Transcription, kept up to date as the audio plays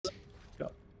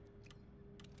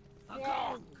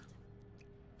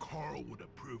Carl would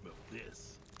approve of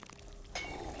this.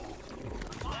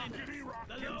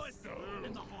 The lowest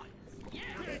and the highest.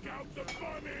 Take out the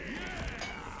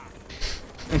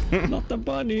bunny! Not the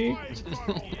bunny!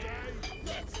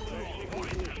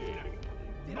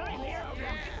 Did I hear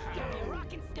you?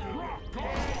 Rock and stone.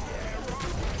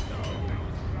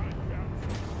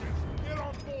 Get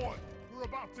on board! We're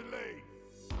about to leave!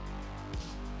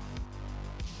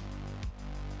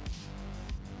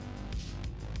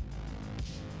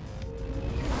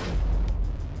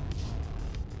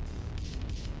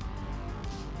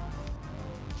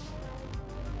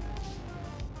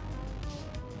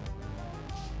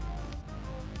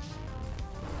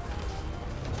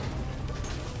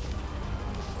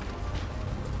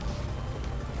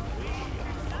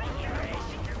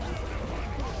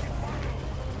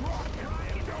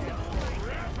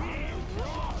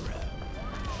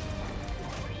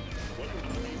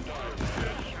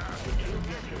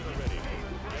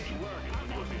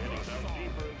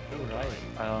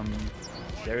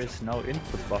 There is no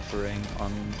input buffering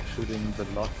on shooting the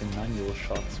lock-in manual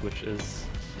shots, which is...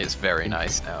 It's very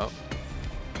nice now.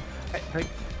 Like,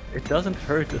 it doesn't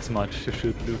hurt as much to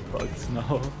shoot loot bugs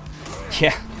now.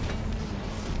 Yeah.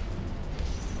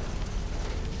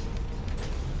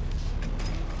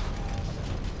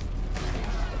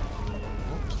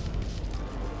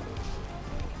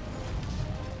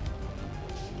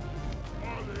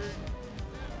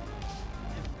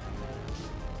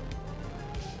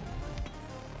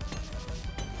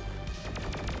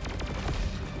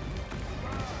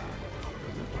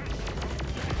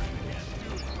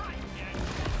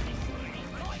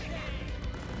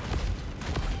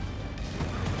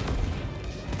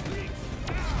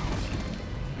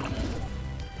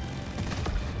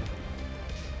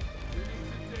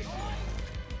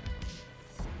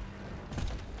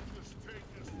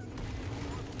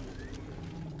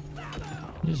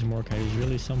 This Morkai is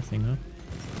really something, huh?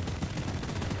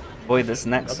 Boy, this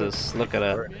Nexus, look at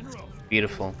it.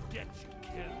 Beautiful. I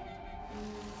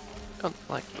don't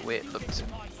like the way it looks.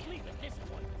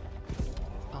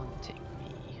 Haunting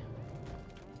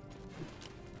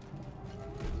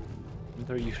me.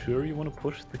 Are you sure you want to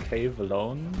push the cave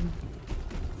alone?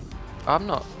 I'm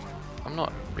not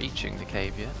reaching the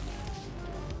cave yet.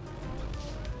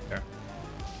 There.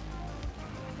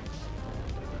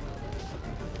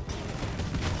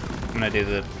 I'm gonna do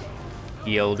the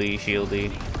yieldy,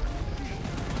 shieldy.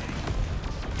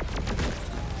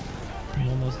 I'm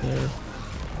almost there.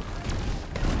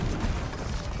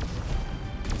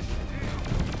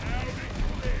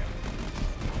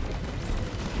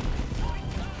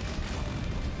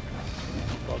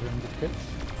 Bothering the pit.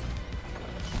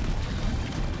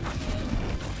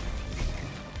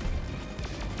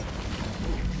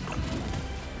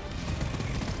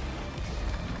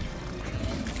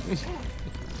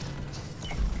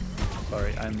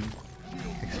 Sorry, I'm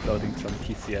exploding some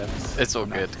TCFs. It's all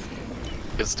good.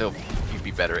 You'd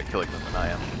be better at killing them than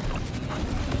I am.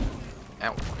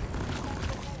 Ow.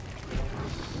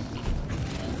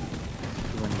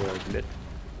 When they're lit.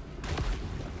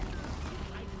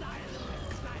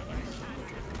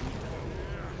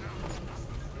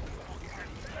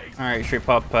 Alright, should we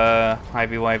pop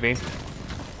IVYV?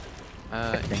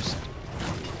 Just a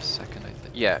second, I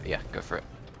think. Yeah, go for it.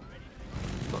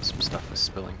 Got some stuff was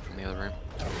spilling from the other room.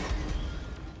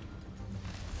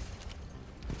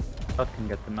 I can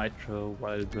get the nitro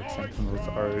while the sentinels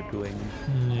are doing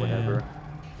whatever.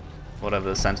 Whatever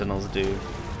the sentinels do.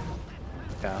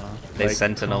 Yeah. They like,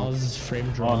 sentinel. Cause frame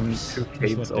On drops. 2 is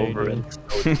caves what they over do. and so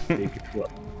big,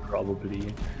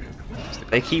 probably.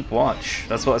 They keep watch.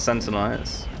 That's what a sentinel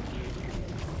is.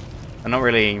 They're not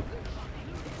really...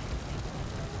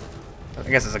 I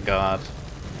guess it's a guard.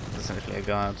 It's essentially a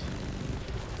guard.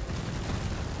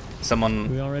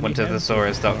 Someone went to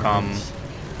thesaurus.com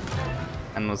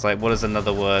and was like, what is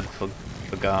another word for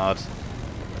guard?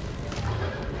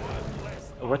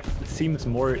 What seems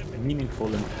more meaningful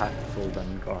and impactful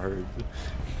than guard?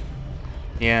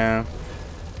 Yeah.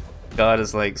 Guard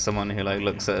is like someone who like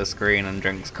looks at a screen and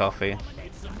drinks coffee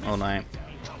all night.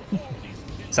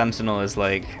 Sentinel is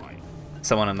like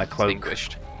someone in their cloak.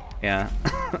 Distinguished. Yeah.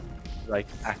 Like,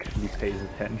 actually pays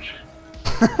attention.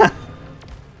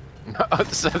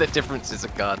 So the difference is a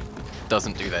guard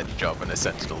doesn't do their job and a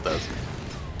sentinel does.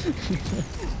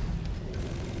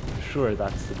 Sure,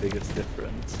 that's the biggest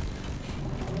difference.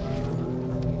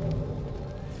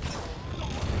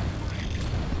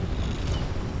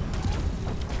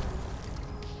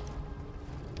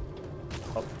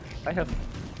 Oh, I have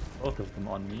both of them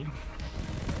on me.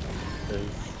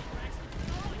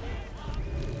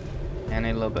 I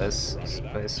need a little bit of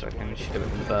space so I can shoot it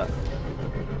with the butt.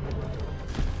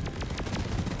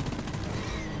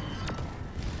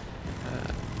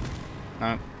 No,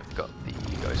 I've got the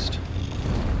ghost.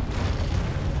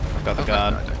 I've got the Oh,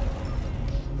 guard. no, I don't.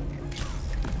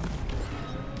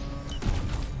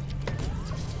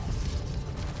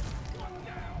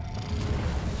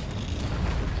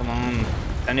 Come on,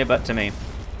 turn your butt to me.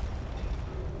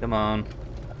 Come on.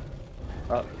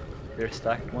 Oh, they're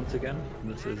stacked once again.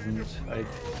 This isn't.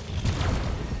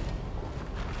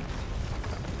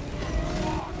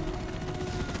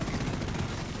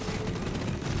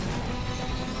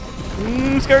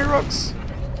 Scary rocks!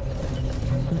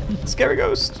 Scary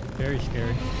ghost! Very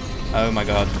scary. Oh my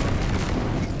god.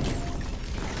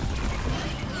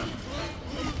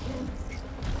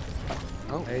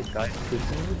 Oh, I died to a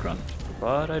single grunt,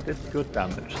 but I did good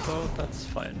damage, so that's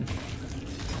fine.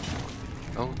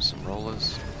 oh, some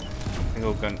rollers.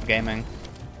 Single gaming.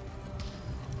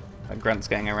 Grunt's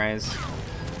getting a raise.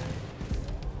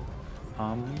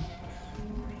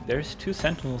 There's 2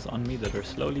 sentinels on me that are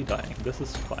slowly dying. This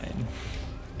is fine.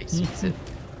 He sees it.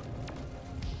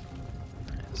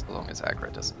 As long as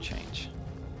aggro doesn't change.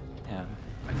 Yeah.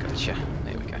 I gotcha.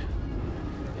 There we go.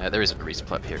 Yeah, there is a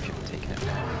resupply up here if you haven't taken it.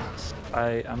 I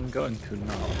am going to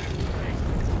now.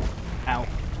 Ow.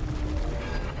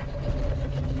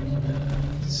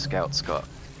 Scout's got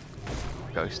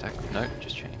ghost aggro. No,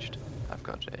 just changed. I've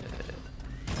got it.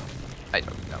 I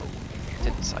don't know.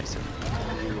 Indecisive.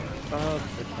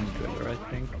 Freaking driller, I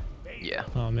think. Yeah.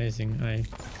 Oh, amazing. I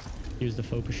used the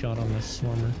focus shot on the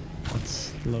swarmer.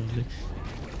 That's lovely.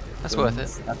 That's worth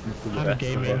it. Happens to the I'm best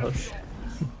of gaming. us.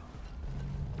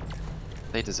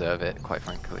 They deserve it, quite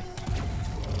frankly.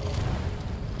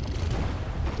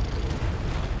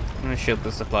 I'm gonna shield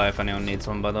the supply if anyone needs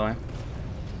one, by the way.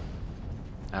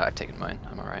 I've taken mine.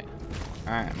 I'm alright.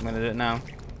 Alright, I'm gonna do it now.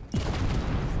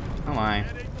 Oh my.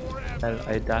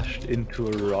 I dashed into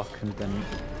a rock and then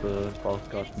the bolt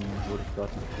would have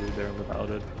gotten through there without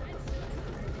it.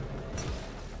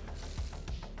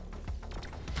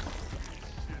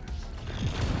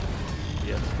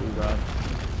 Yes, do that.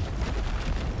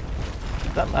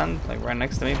 That land like right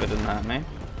next to me, but didn't hurt me.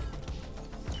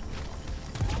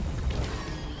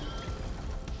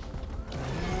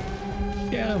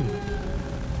 Get him!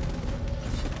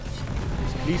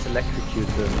 Please electrocute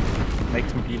them.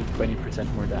 Makes me deal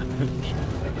 20% more damage.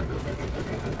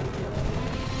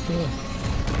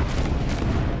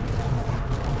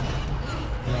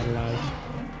 Not allowed.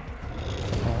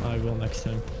 Oh, I will next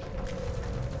time.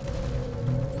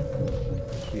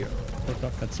 Here.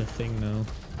 Forgot that's a thing now.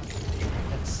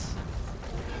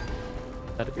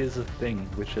 That is a thing,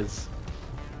 which is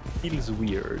feels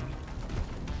weird.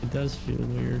 It does feel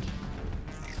weird.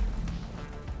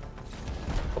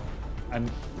 I'm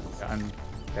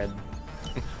dead.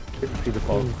 Didn't see the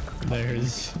ball. Ooh,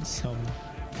 there's some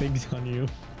pigs on you.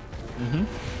 Mm-hmm.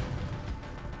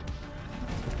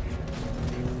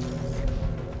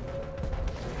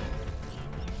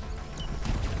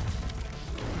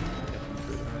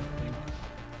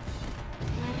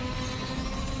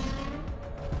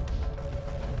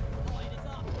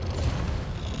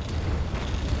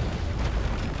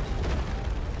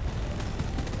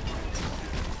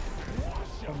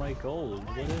 Oh my gold,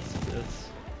 what is this?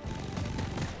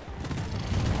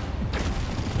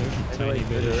 There's a tiny like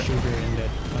bit of the- sugar in that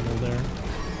tunnel there.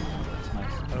 That's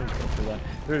nice. I would go for that.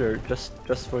 Ritter,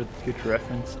 just for future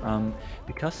reference,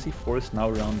 because C4 is now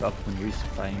round up when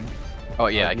resupplying. Oh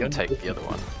yeah, I the can only take the difference other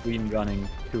one. between running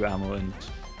 2 ammo and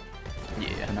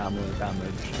Yeah. an ammo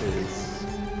damage is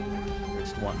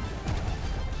just 1.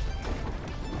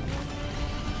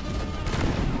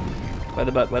 Where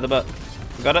the butt? Where the butt?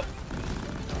 Got it?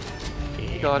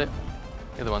 You got it.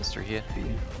 The other one's through here.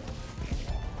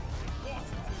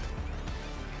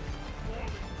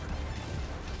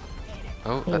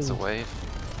 Oh, that's a Oh. wave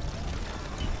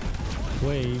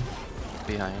Wave.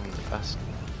 behind the best.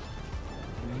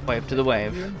 Wave to the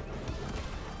wave.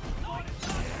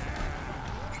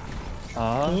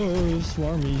 Ah, Oh,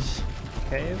 swarmies.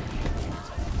 cave.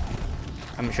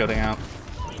 I'm shooting out.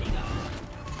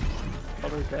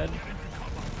 Other dead.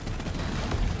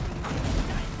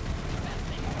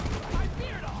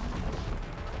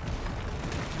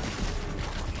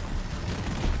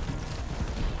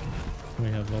 We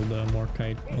have all the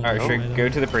Morkite. Alright, should we go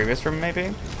to the previous room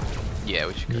maybe? Yeah,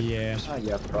 we should go. Yeah, Ah,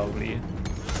 yeah, probably.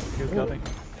 You're coming.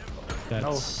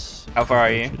 that's... How far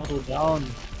are you? Hold down.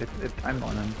 I'm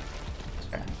on him.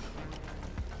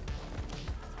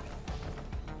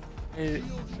 Okay.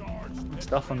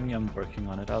 Stuff on me, I'm working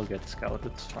on it. I'll get scout,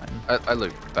 it's fine. I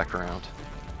loop back around.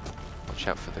 Watch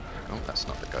out for the... Oh, that's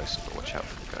not the ghost, but watch out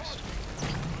for the ghost.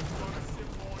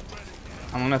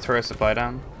 I'm gonna throw a supply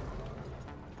down.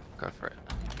 Go for it.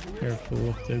 Careful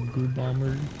of the goo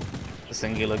bomber The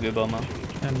singular goo bomber.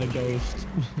 and the ghost.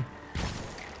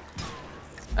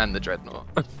 And the dreadnought.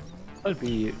 I'll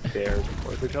be there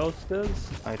before the ghost is.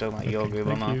 I don't like your goo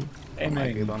Thank bomber. you. Oh, my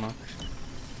Amen. goo bomber.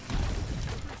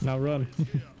 Now run.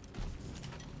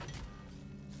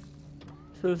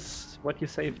 This is what you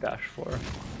save dash for.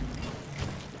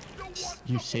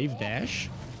 You save dash?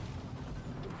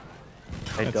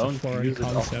 I That's a don't foreign use it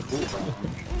off concept.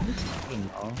 cooldown. I don't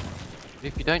know.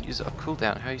 If you don't use it on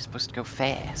cooldown, how are you supposed to go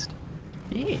fast?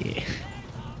 Yeah.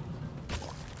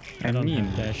 I I don't mean,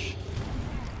 have dash.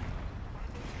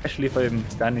 especially if I'm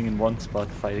standing in one spot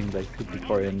fighting like 2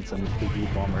 Praetorians and 2 blue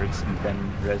bombers and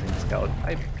then resing scout,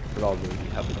 I probably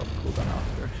have it off cooldown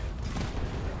after.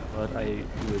 But I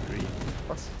do agree.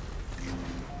 Plus,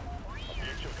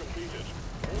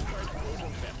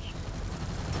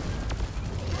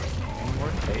 any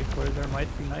more tape where there might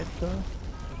be Nitra?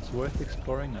 It's worth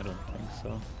exploring? I don't think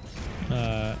so.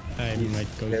 I might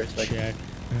go there's, like, check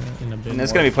in a bit. And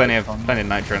there's gonna be plenty of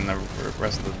nitro in the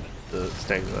rest of the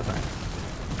stages, I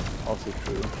think. Also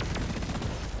true.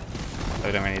 So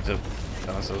we don't really need to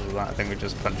tell ourselves with that. I think we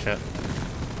just punch it,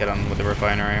 get on with the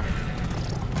refinery.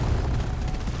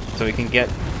 So we can get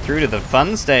through to the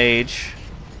fun stage.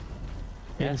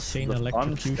 Insane The fun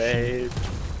electrocution. stage.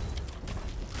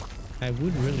 I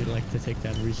would really like to take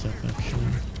that reset actually.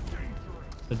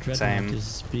 The dreadnought Same.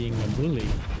 is being a bully.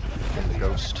 And the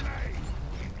ghost.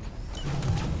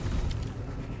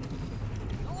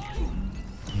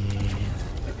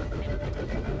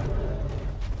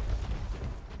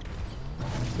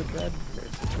 There's the dread.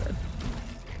 There's the dread.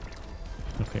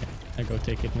 Okay, I go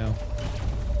take it now.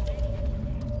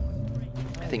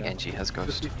 I think NG has Should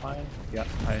ghost. be fine. Yeah,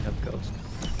 I have ghost.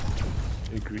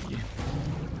 Agree.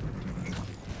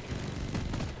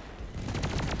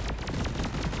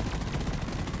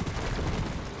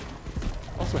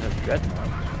 Also have dreadnought.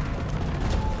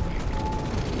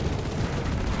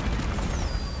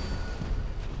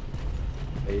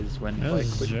 Phase went That by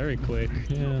was quick. very quick.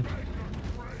 Yeah.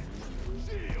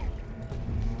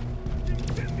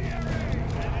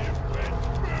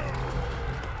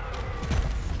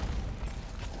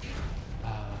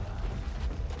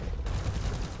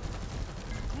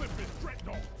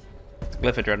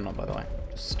 Glyph Dreadnought, by the way.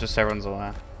 Just so everyone's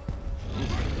aware.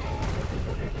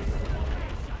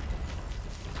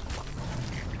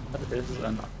 That is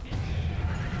an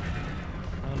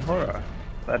horror.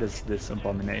 That is this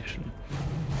abomination.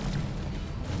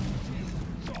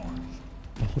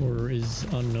 The horror is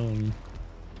unknown.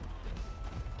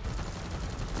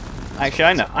 Actually,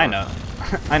 I know.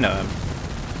 I know him.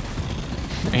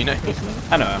 You know?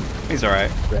 I know him. He's alright.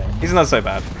 Friend. He's not so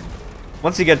bad.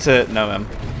 Once you get to know him.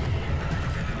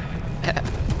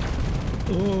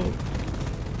 Oh,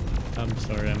 I'm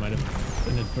sorry. I might have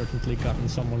inadvertently gotten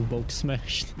someone bulk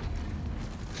smashed.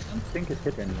 I don't think it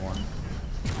hit anyone.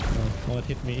 Oh, well, it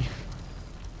hit me.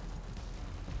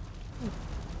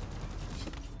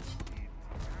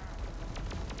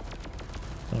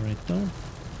 Alright though.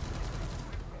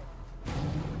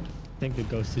 I think the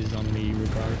ghost is on me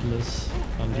regardless.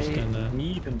 I'm just I gonna...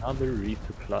 need another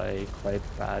resupply quite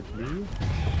badly.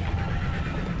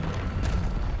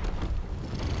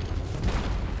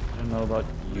 I don't know about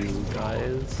you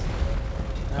guys.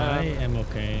 I am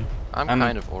okay. I'm I'm-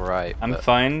 kind of alright. I'm but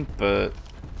fine, but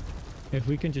If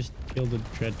we can just kill the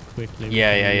dread quickly, we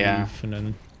Yeah, can yeah. leave and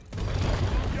then...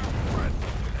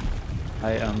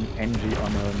 I am NG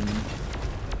on an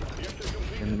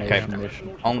elimination Okay.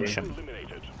 mission. Onction.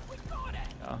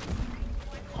 Yeah.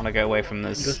 I want to get away from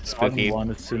this Just spooky. on one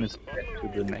as soon as we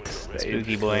get to the next stage.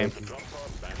 Spooky boy.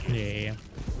 Yeah.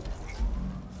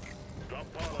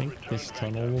 I think this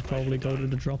tunnel will probably go to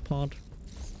the drop pod.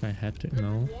 I had to...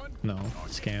 No. No.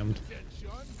 Scammed.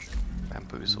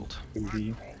 bamboozled.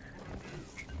 Spooky.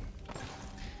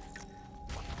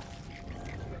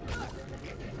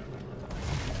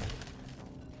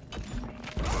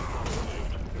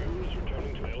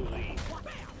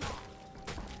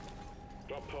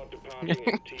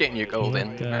 Getting your gold in.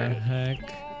 What the heck?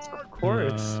 Of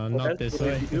course. Not What else this would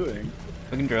I way. be doing?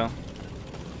 We can drill.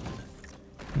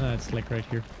 No, it's like right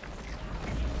here.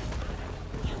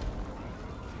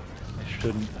 I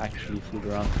shouldn't actually fool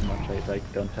around too much. I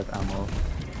like don't have ammo.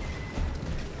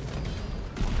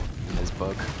 There's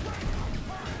bug.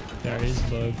 There is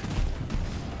bug.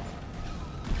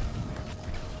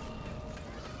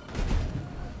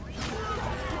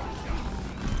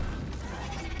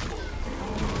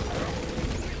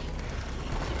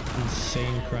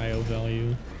 Insane cryo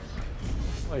value.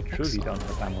 I truly don't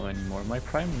have ammo anymore. My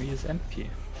primary is empty.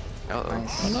 Oh,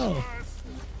 Oh no.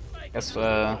 Guess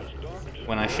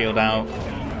when I shield out.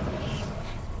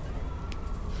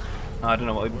 I don't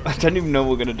know what I don't even know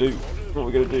what we're gonna do. What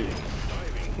we're gonna do.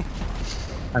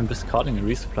 I'm just calling a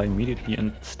resupply immediately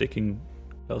and sticking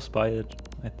close by it,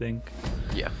 I think.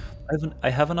 yeah. I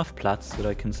have enough plats that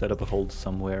I can set up a hold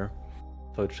somewhere.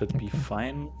 So it should be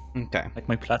fine. Okay. Like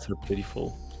my plats are pretty full.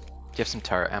 Do you have some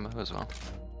turret ammo as well?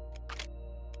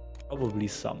 Probably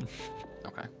some.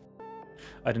 Okay.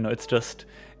 I don't know, it's just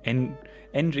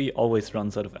NG always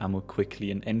runs out of ammo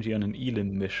quickly, and NG on an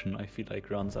Elim mission I feel like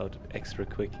runs out extra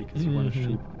quickly because you want to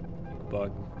shoot Big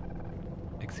Bug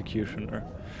Executioner.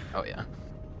 Oh yeah.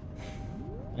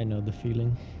 I know the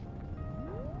feeling.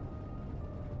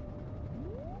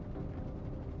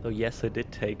 So yes, I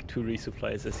did take 2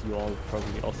 resupplies, as you all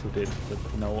probably also did, but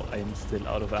no, I am still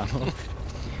out of ammo.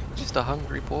 Just a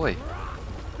hungry boy.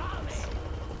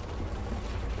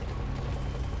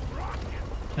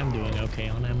 I'm doing okay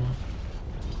on ammo.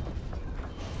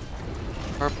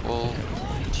 Purple.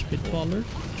 Spitballer.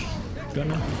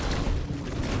 Gonna.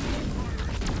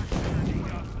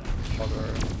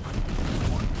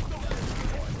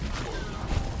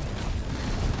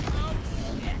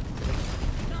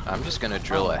 I'm just gonna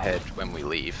drill ahead when we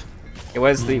leave. Yeah,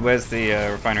 where's the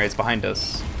refinery? It's behind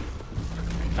us.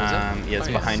 Yeah, it's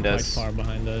Oh, behind Quite us. far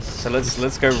behind us. So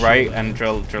let's go right and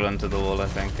drill into the wall, I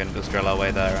think, and just drill our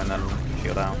way there and then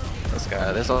shield out. Let's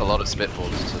go. There's a lot of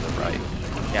spitballs to the right.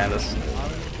 Yeah, let's.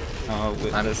 Oh,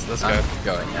 let's go. I'm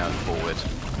going now forward.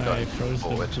 I Going froze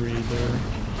forward. the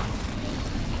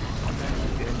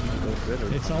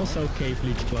breather. It's also cave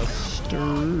leech cluster.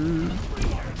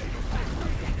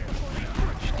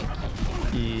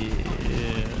 Yeah.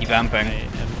 Keep vamping. I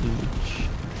have leech.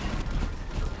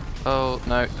 Oh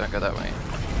no, don't go that way.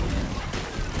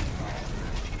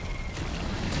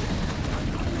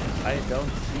 I don't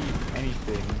see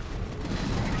anything.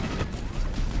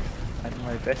 And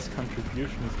my best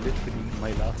contribution is literally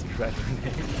my last frag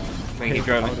grenade. We can keep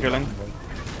drilling.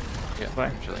 Yeah,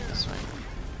 Fine. I'm drilling this way.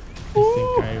 I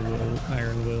think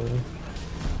iron will.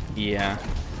 Yeah.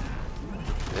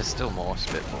 There's still more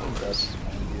spitballs.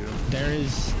 There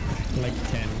is like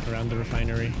 10 around the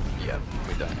refinery. Yeah,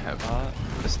 we don't have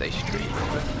the stationary.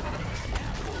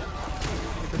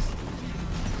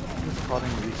 Just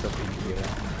calling resup in here.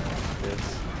 Yes.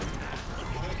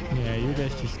 Yeah, you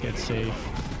guys just get safe.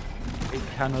 I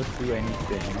cannot do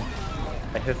anything.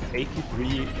 I have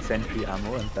 83 sentry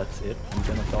ammo and that's it. I'm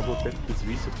gonna double flip this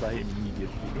resupply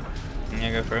immediately.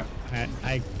 Yeah, go for it.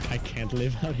 I can't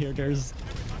live out here. There's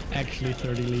actually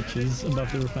 30 leeches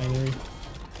above the refinery.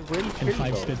 And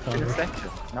 5 spitballers.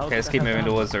 Okay, let's keep moving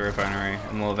towards the refinery,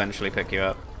 and we'll eventually pick you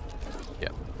up. Yeah.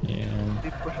 Yeah.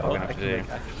 What we're gonna have to do.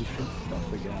 Actually shoot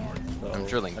stuff again. So I'm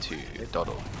drilling to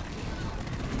Doddle.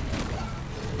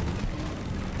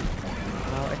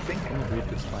 I think any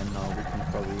group is fine now. We can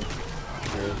probably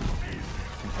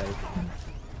help.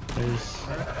 There's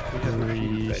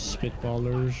 3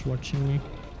 spitballers watching me,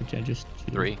 which I just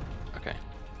killed. 3. Okay.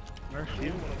 Where's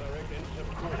you?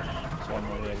 It's one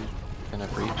already. Gonna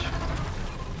breach.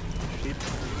 Sheep.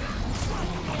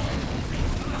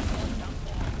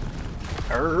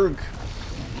 Erg.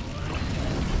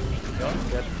 Don't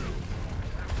get.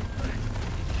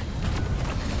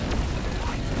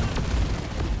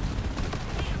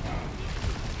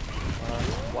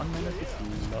 1 minute is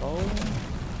low.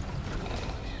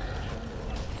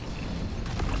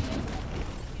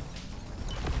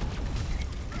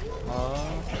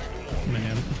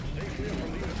 Man.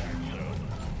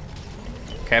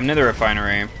 Okay, I'm near the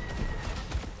refinery.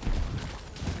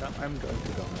 I'm going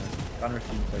to Gunner. Gunner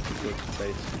seems like a good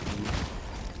place to be.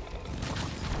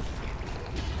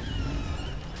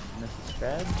 This is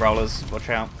bad. Rollers, watch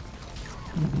out.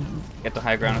 Get to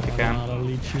high ground if you A can. lot of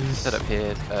leeches. Set up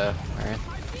here, Marian.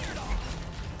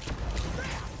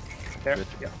 There. Good.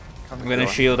 Yeah. I'm gonna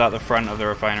shield out the front of the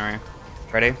refinery.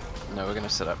 Ready? No, we're gonna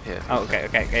set up here. Oh, okay,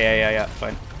 yeah,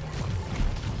 fine.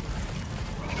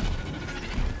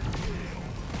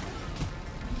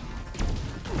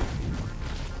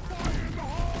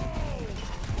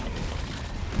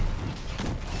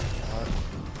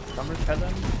 Summer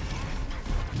Talon,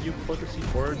 you put a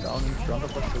C4 down in front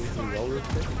of us so we can roll real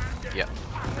quick. Yeah.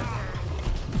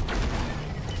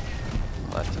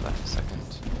 I'll add to that in a second.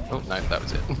 Oh, no, that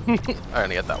was it. I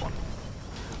only had that one.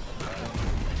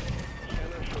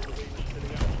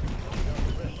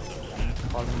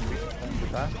 Calling the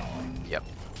back. Yep.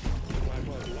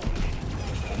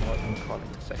 I'm calling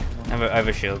the second one. I have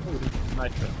a shield.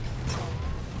 Nitra.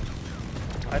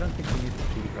 I don't think we need to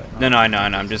shield right now. No, I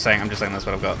know. I'm just saying that's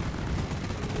what I've got.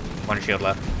 One shield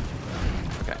left.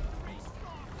 Okay.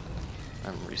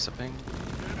 I'm resupping.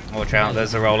 Watch out,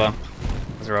 there's a roller.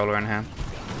 There's a roller in here.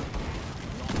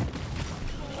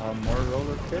 More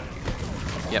roller kit.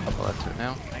 Yep, I'll add to it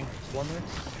now. Thanks, Wonders.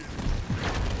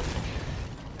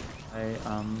 I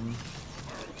am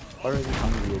already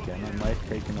hungry again. I might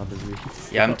take another read.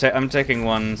 Yeah, I'm taking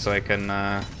one so I can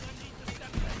Right,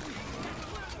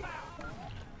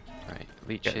 get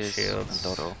leeches and shields.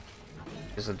 Doddle.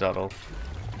 There's a Doddle.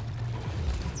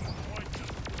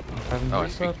 Oh,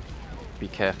 and be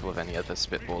careful of any other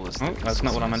spitballers. Oh, that's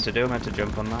not what I meant to do. I meant to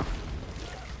jump on that.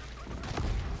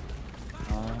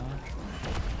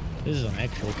 This is an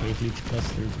actual cave leech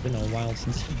cluster. It's been a while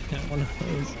since we had one of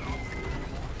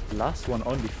those. Last one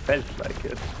only felt like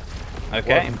it.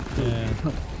 Okay. Yeah,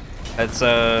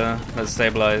 Let's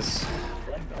stabilize.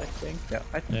 I think. Yeah,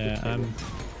 I think yeah, it's stable.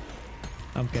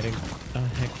 I'm getting a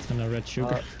heck ton of red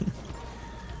sugar.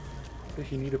 If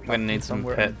you need a We're gonna need some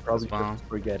somewhere, pit I'm probably as well. just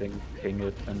forgetting ping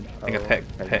it and I think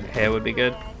a pit here would be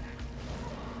good.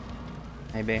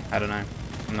 Maybe, I don't know.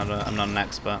 I'm not an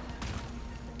expert.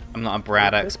 I'm not a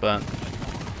Brad expert.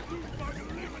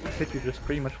 If you just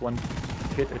pretty much one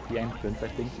pit at the entrance, I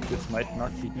think this might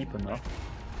not be deep enough.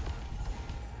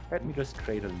 Let me just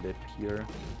trade a lip here.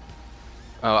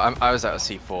 Oh, I was out of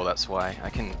C4, that's why. I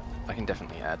can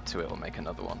definitely add to it or make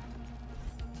another one.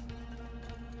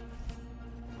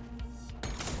 I'm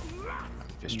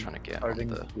just trying to get on Starting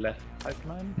the... left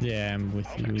pipeline. Yeah, I'm with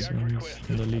you as well.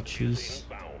 The leeches.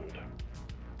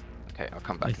 Okay, I'll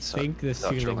come back I and start think the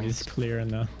ceiling drilling. is clear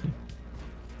now.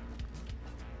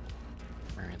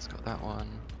 Marian's got that one.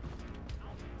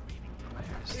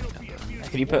 Where's the other?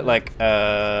 Could you put like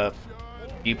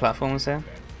view platforms here?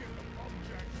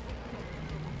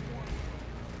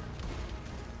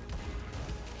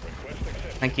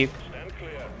 Thank you.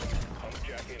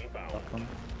 Welcome.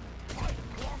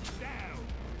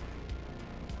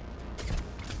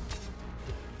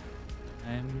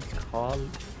 And call.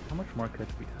 How much more could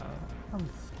we have?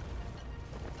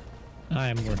 I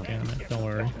am working on it, don't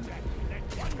worry.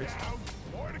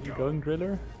 You going,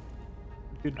 Driller?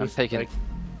 You I'm taking- like,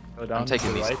 go down taking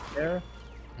to the these- right there.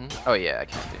 Hmm? Oh yeah, I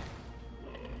can do.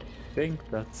 I think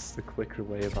that's the quicker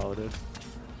way about it.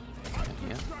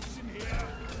 Yeah.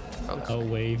 Oh, that's Oh,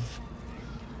 wave.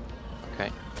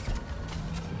 okay.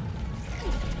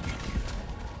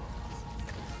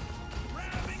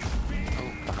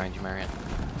 Oh, behind you, Marian.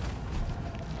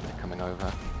 They're coming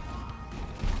over.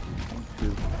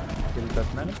 To kill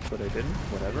that menace, but I didn't.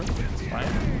 Whatever, it's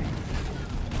fine.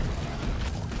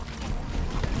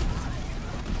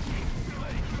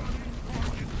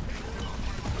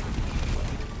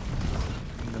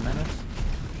 The menace.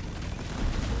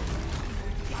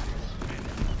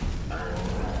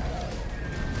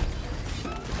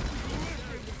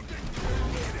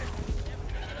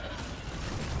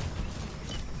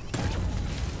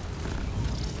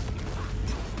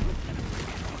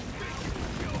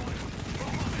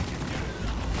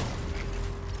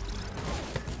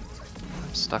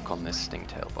 I'm stuck on this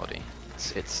stingtail body.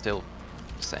 It's still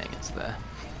saying it's there.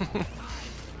 Right.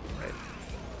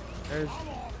 There's.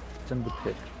 It's in the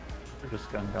pit. We're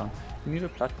just going down. You need a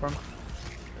platform.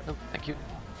 Oh, thank you.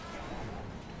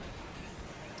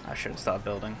 I should start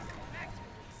building.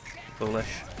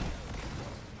 Foolish.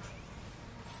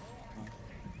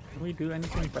 Can we do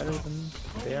anything better than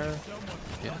there?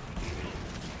 Yeah.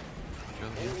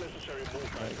 Drill here.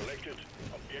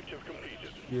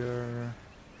 Here.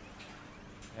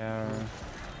 There.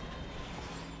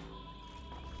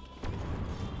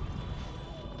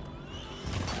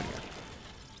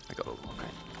 I got all okay.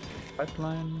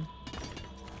 Pipeline.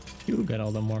 You got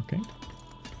all them working.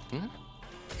 Hmm?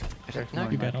 I There's don't know.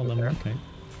 You got all them there. working.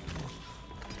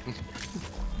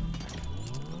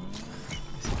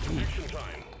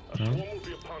 No?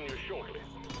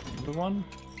 The one.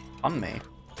 On me.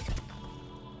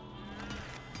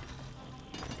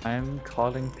 I'm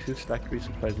calling 2 stack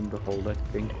resupplies in the hold. I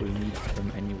think we'll need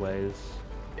them anyways.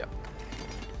 Yep.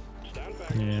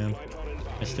 Yeah.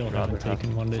 I still Rather haven't taken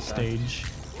have one this that. stage.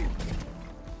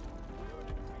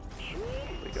 Here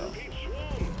we go.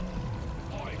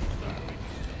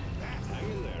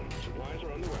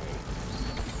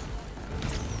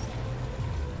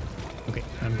 Okay,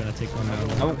 I'm gonna take one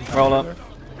now. Oh, roll up.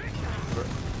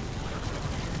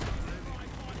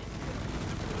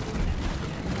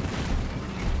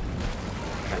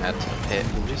 I add to the pit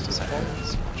in just a second.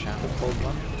 Watch out. Hold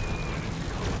one.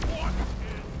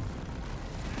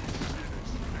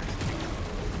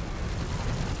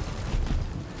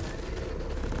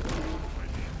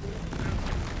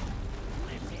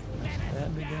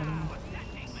 And again.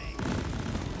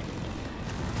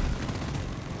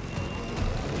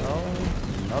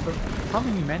 How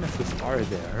many menaces are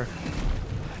there?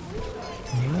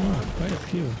 Quite a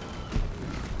few.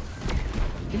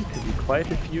 Seem to be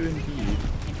quite a few indeed.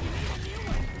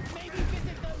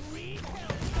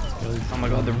 Oh my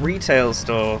god, the retail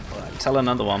store. Tell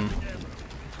another one.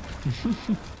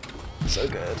 So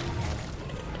good.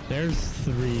 There's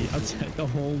 3 outside the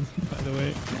hold, by the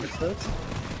way.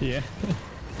 Yeah.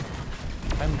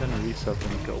 I'm gonna resub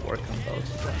and go work on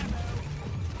those.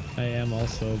 I am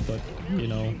also, but you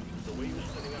know.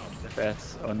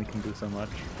 FS only can do so much.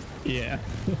 Yeah.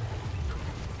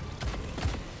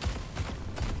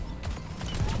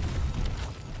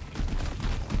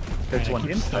 There's I one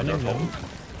keep inside our stunning hold. them.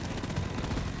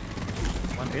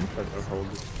 One inside our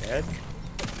hold is dead.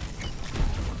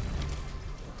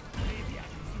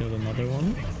 Killed another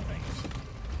one.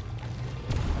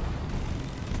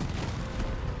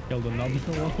 Killed another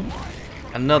one.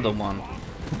 Another one.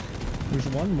 There's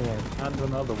one more. And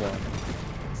another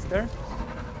one. Is there?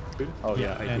 Two? Oh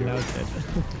yeah, I and do. now it's dead.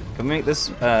 Can we make this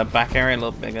back area a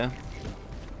little bigger?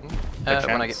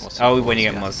 When I get more C4s, Oh, when you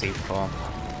get yeah. more C4.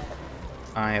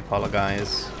 I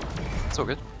apologize. It's all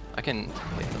good. I can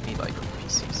let me like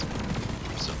PC some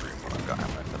room where I've got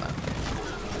ammo for that.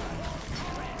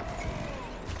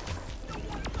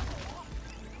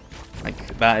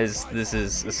 Like this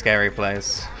is a scary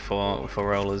place for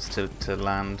rollers to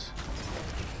land.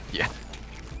 Yeah.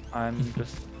 I'm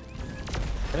just...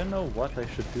 I don't know what I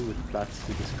should do with flats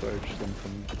to discourage them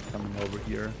from coming over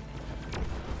here.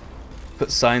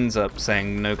 Put signs up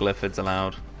saying no glyphids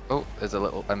allowed. Oh, there's a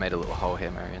little. I made a little hole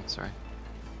here, Marian. Sorry.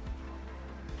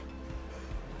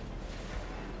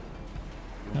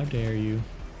 How dare you?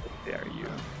 Dare you.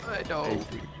 I know.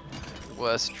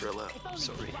 Worst driller.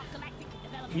 Sorry.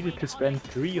 Needed to spend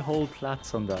 3 whole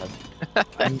flats on that.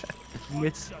 And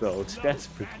missed those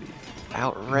desperately.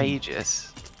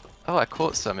 Outrageous. Oh, I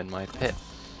caught some in my pit.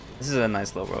 This is a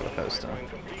nice little roller coaster.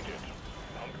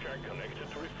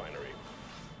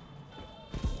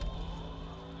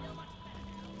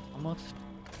 Almost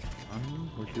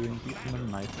done. We're doing Beacon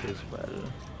and Nitra as well.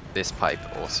 This pipe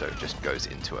also just goes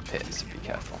into a pit, so be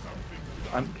careful.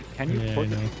 Can you Yeah, put I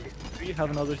know. Do you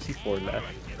have another C4 left?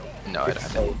 No, I don't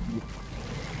have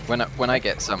any. When I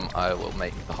get some, I will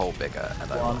make the hole bigger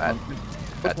and I will add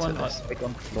Put to one this. like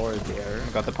on the floor there. I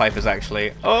got the pipe is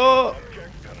actually. Oh!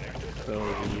 So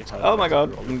we have Oh my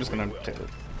god! I'm just gonna take it.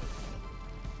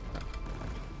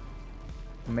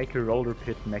 make a roller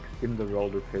pit next in the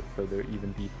roller pit so they're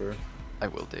even deeper. I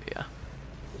will do, yeah.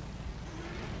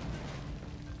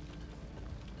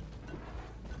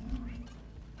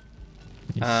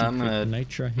 I'm gonna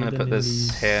Nitra put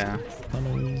this here.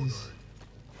 Tunnels.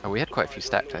 Oh, we had quite a few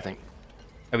stacked, I think.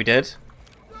 Oh, we did?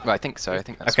 Well, I think so. I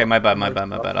think that's Okay, what- my bad.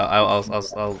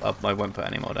 I won't put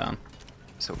any more down.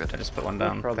 It's all good. I just put one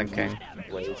down, Probably thinking.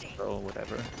 waste, so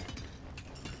whatever.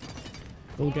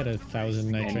 We'll get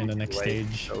 1,000 Nitra in the next Waste,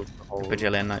 stage. so the whole-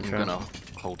 Bajillion I'm Nitro. gonna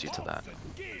hold you to that.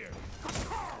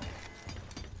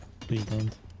 Please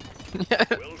don't.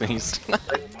 Please. Should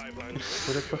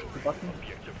I push the button?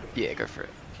 Yeah, go for it.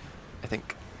 I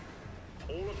think.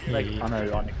 Like, Hey,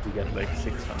 unironically get like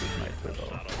 600 Nitra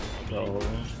though. So...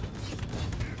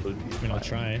 we'll be I mean, I'll fine.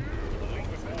 try.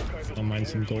 Don't mind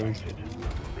some gold.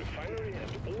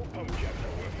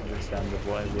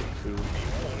 Understandable, I would too.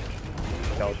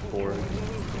 Scout forward.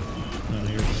 No,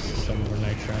 here's some more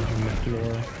Nitra on the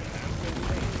floor.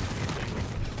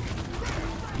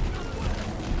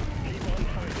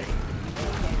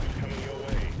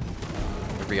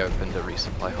 I reopened a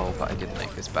resupply hole, but I did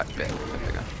make this back bit a little bit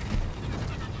bigger.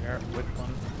 Where? Which one?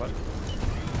 What?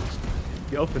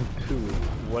 You opened 2.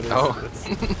 What is Oh. this?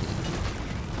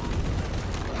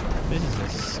 This is a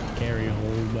scary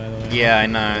hole, by the way. Yeah, I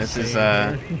know. This is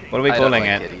what are we I don't calling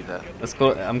like it? it either. Let's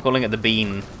call. I'm calling it the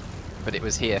bean. But it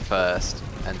was here first,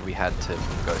 and we had to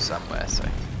go somewhere, so.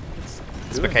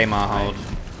 This became our hold.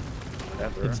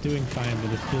 Whatever. It's doing fine,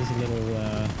 but it feels a little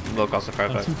Little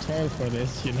claustrophobic. too tall for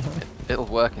this, you know? It'll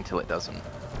work until it doesn't.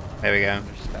 There we go.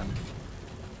 Understand.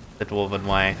 The dwarven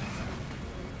way.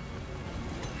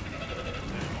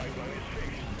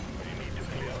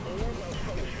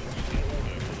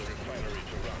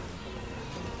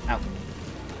 Ow.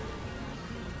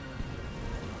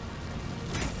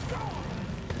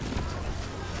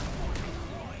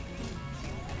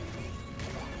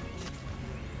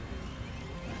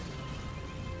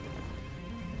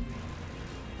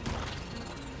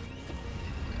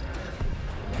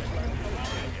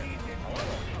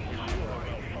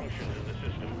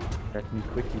 Let me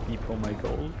quickly depot my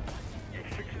gold.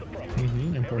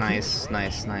 Important. Nice,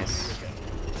 nice, nice.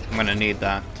 I'm gonna need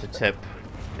that to tip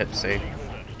Tipsy.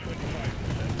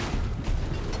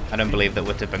 I don't believe that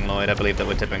we're tipping Lloyd, I believe that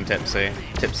we're tipping Tipsy.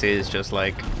 Tipsy is just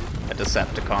like a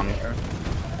Decepticon.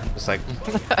 Just like,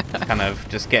 kind of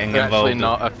just getting They're involved. actually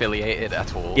not affiliated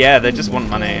at all. Yeah, they just want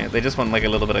money. They just want like a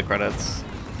little bit of credits.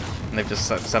 And they've just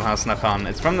somehow snuck on.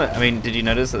 It's from the, I mean, did you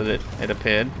notice that it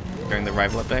appeared during the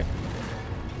rival update?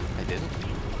 I didn't.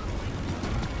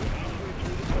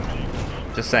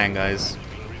 Just saying, guys.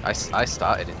 I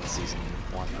started in season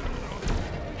 1.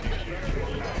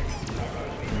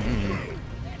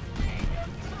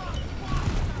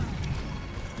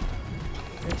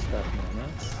 It's that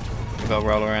minutes. We got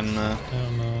Roller in the... I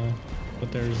don't know.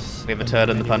 But there's... We have a turd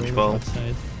in the punch bowl.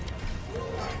 Outside.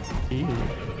 Ew.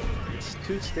 It's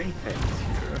 2 stink paints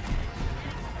here.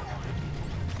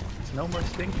 There's no more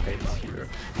stink paints here.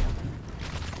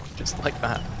 Just like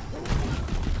that.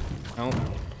 Oh.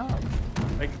 Oh.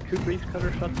 Like 2 breach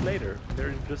cutter shots later,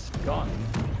 they're just gone.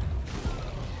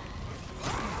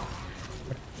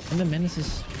 And the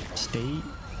menaces stay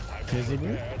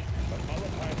visible?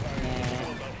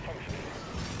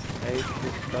 Hey,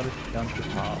 just got it down to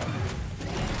half.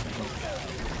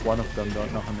 One of them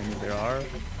don't know how many there are.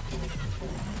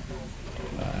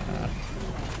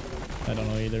 I don't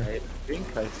know either. I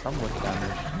think I somewhat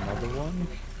damaged another one.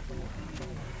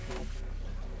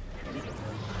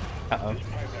 Uh-oh.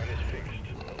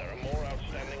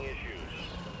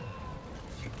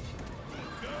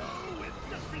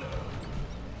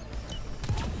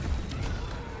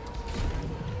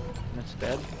 That's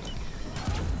dead.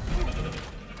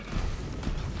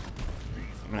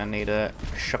 I'm gonna need a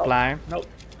Resupplier. Nope.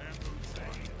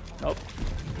 Nope.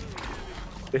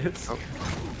 This. Oh.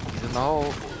 He's in the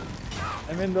hole.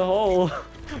 I'm in the hole.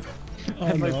 Oh,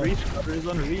 And my no. breach cutter is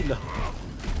on reload.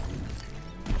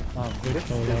 Oh, Which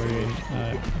hole are you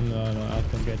in? No, I'll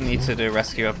forget. Need to do a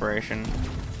rescue operation.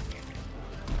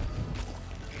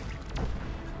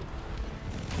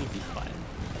 He'll be fine.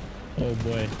 Oh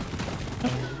boy.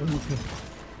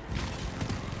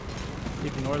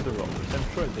 Ignore the rollers. I'm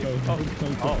sure they. Go, go,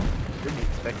 go. Didn't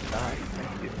expect that.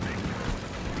 Thank you.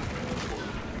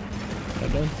 I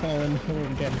don't fall in the hole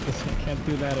again because I can't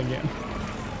do that again.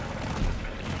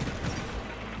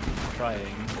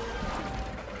 Trying.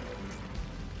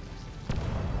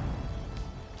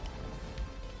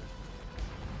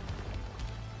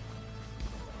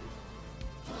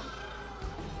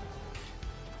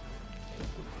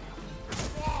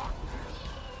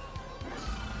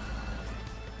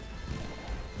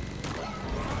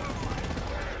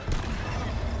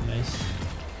 Nice.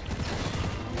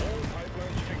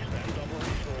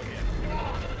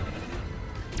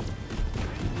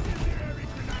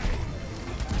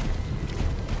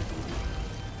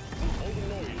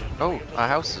 Oh, our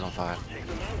house is on fire.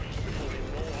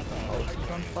 House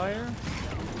is on fire?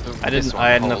 Oh, I this didn't. one I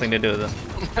had hold. nothing to do with it.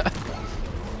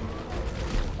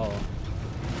 Oh.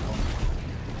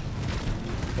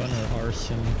 Gunner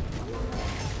arson.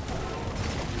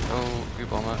 Oh, good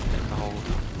bomber in the hole.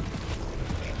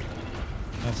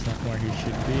 That's not where he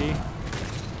should be.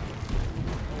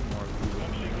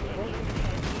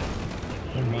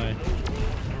 Oh my.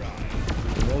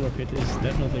 The roller pit is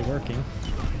definitely working.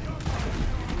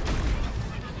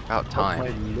 About time.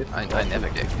 I never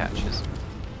get catches.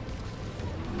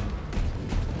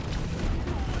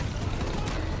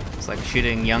 It's like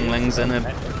shooting younglings in a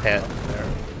pit.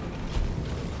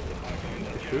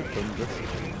 Shoot them, just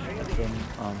let them,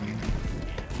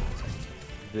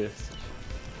 this.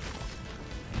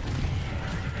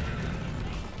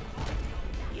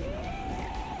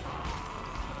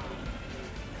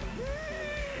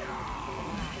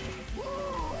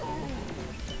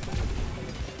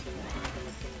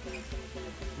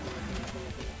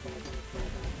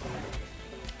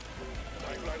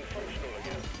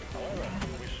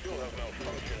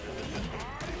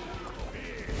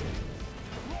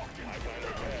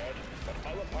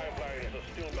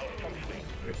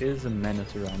 There is a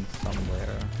menace around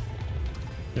somewhere.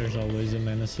 There's always a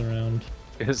menace around.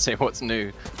 Gonna say what's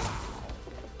new.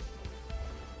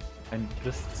 And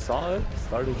just saw it,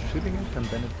 started shooting it, and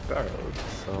then it burrowed,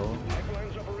 so...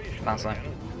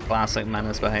 Classic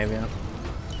menace behavior.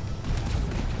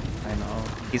 I know.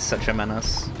 He's such a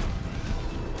menace.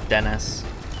 Dennis.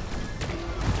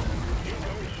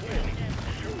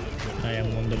 I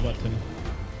am on the button.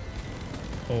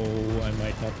 Oh, I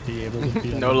might not be able to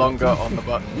be on No the longer button. on the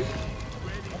button.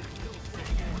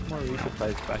 More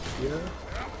resupplies back here.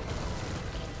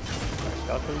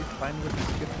 Scouter is fine with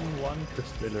skipping one,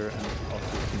 Crystiller, and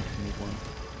also seems to need one.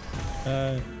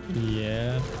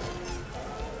 Yeah.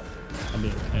 I'll be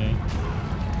okay.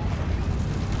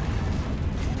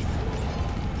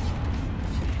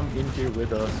 in here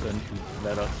with us and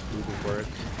let us do the work.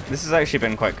 This has actually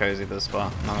been quite cozy, this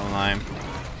spot, not gonna lie.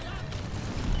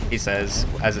 He says,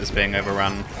 as it's being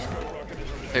overrun.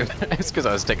 It's because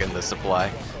I was taking the supply.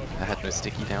 I had no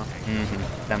sticky down.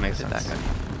 That makes Did sense. that guy.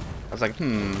 I was like,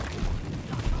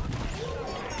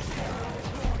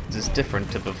 This is different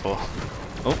to before.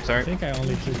 Oh, I sorry. think I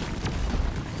only took 2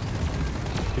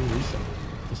 reset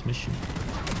this mission.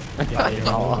 I Yeah, you're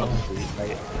wrong.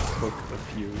 took a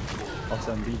few.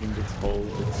 Also, I'm leaving this hole.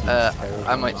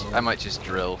 I might just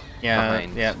drill Yeah,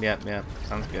 behind. yeah.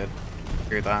 Sounds good.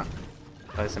 Agree with that.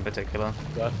 Place in particular.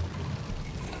 But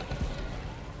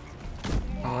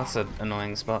Oh, that's an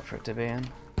annoying spot for it to be in.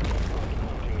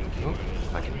 Oh,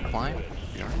 if I can climb.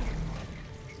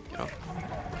 Get off.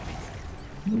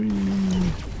 I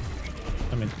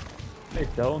mean, hey,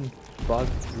 don't bug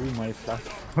through my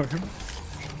platform.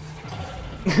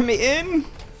 Let me in!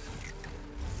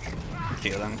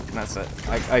 Feel them. That's it.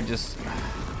 I just...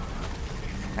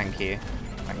 Thank you.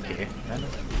 Thank you. Man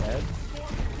is dead.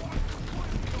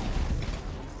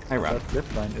 I run. That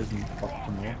zip line isn't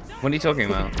optimal. What are you talking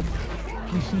about?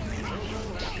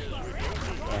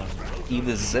 You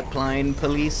the zipline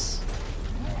police?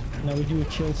 now we do a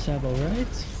chill sabo,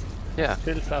 right? Yeah.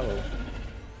 Still Sabo.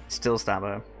 Still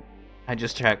Stabbo. I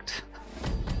just checked.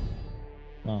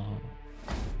 Oh.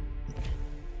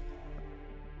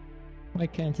 Why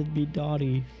can't it be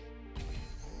Dottie?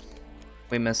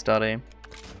 We missed Doddle.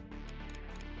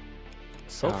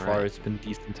 So Alright. far, it's been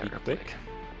decently Terrible. quick.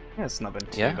 Yeah, it's not been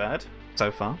too Yeah. bad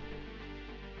so far.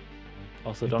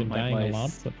 Also, We've don't been mind dying my... a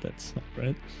lot, but that's not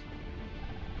right.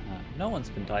 No one's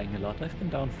been dying a lot. I've been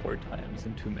down 4 times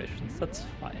in 2 missions. That's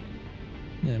fine.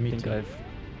 Yeah, I me think too. I've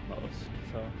most,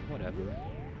 so whatever.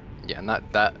 Yeah, and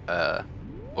that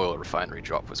oil refinery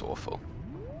drop was awful.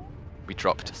 We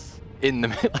dropped in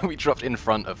the we dropped in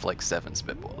front of like 7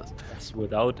 spitballers. It's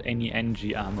without any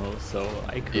NG ammo, so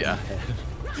I couldn't Yeah.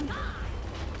 have.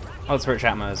 Oh, it's rich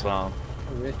ammo as well.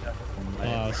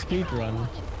 Speed run.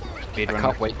 Speed I run.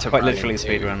 can't wait to Quite run literally into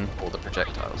speed run. all the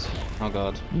projectiles. Oh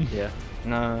god. Yeah.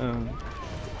 No. Alright,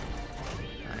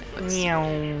 let's Meow.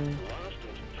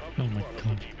 Oh my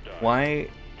god. Why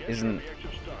isn't...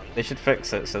 They should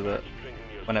fix it so that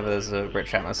whenever there's a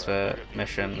rich atmosphere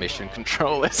mission... mission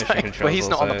control is Mission like, control but he's is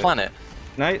not on the also- planet.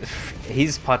 No,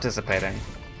 he's participating.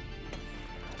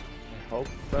 I hope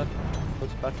that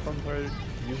those platforms are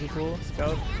usable,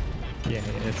 Scout. Yeah,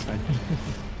 it's fine.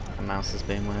 The mouse is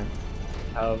being weird.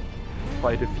 Have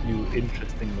quite a few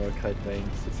interesting workout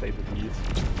lanes, to say the least.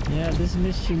 Yeah, this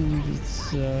mission,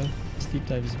 it's, steep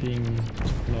dive is being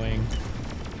annoying.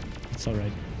 It's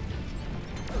alright.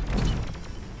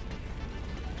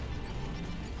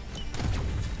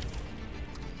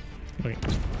 Okay.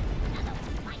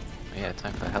 Yeah,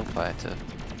 time for Hellfire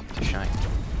to shine.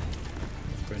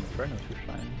 For Inferno to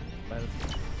shine. But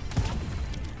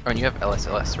Oh, and you have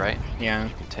LSLS, right? Yeah.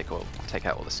 You can take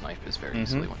out all the snipers very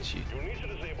easily once you. You need to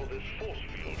disable this force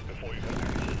field before you can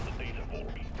access the data vault.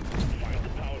 Find the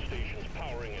power stations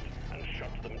powering it and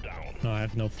shut them down. No, I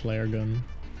have no flare gun.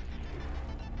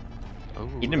 Oh,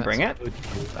 You didn't bring it?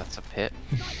 That's a pit.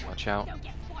 Watch out.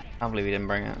 I can't believe he didn't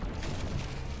bring it.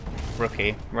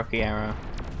 Rookie error.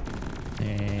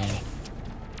 And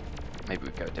Maybe we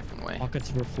go a different way.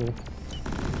 pockets were full.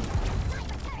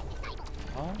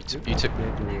 oh,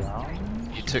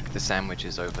 You took the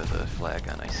sandwiches over the flare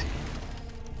gun, I see.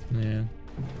 Yeah.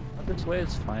 This way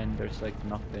is fine, there's like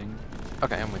nothing.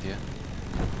 Okay, I'm with you.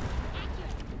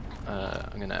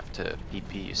 I'm gonna have to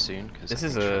BP you soon because This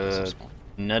is a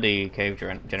nutty cave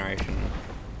generation.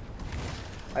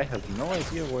 I have no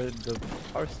idea where the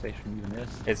power station even is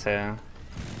It's here.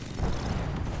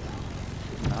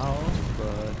 now,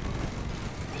 but...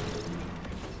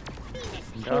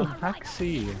 Oh.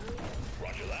 Haxi!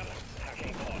 Roger that.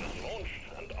 Hacking pod is launched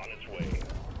and on its way.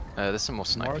 There's some more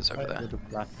snipers More over there. with the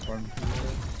platform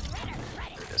here.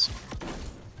 There it is.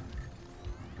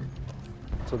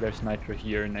 So there's Nitra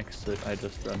here next to it, I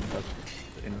just run up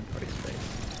the inventory space.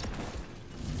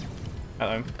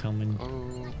 Uh-oh. Coming.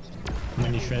 Oh,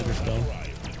 Many shredders though.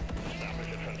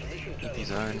 EP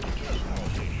zone.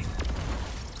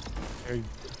 Very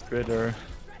Ritter,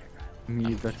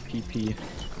 me that PP.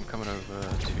 I'm coming over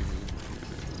to.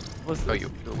 What's Oh, you're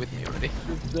with me already.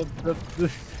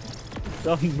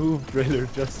 Don't move, Driller,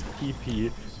 just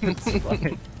PP. It's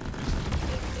fine.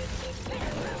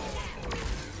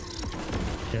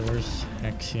 Okay, where's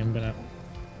Axie? I'm gonna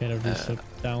get a reset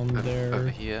down there. Over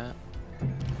here.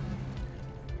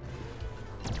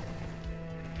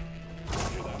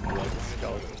 Like a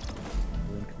scout.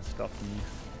 No one can stop me.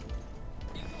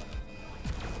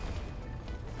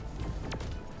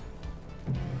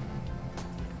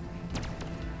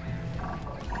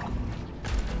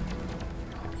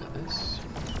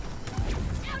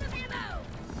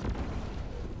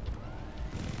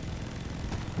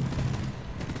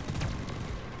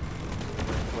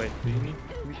 Wait, do you need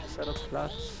me to set up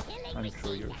flats? I'm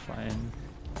sure you're fine.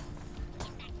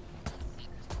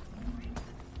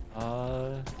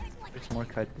 There's more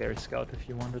kite there, Scout, if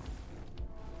you wanted.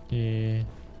 Yeah,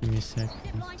 give me a sec.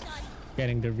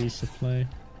 Getting the resupply.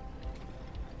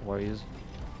 Warriors.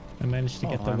 I managed to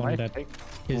get the I one might that take-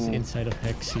 is inside of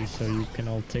Hexy, so you can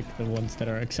all take the ones that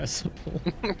are accessible.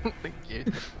 Thank you.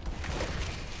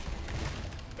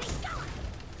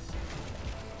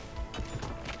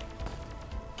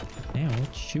 Now,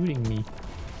 what's shooting me?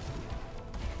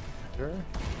 Sure.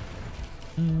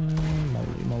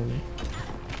 Molly.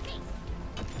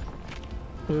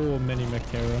 Oh, many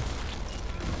Mactera.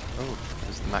 Oh,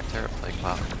 there's the Mactera play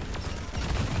cloud.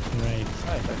 Right.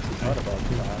 I forgot about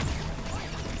that.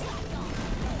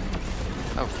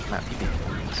 Oh, map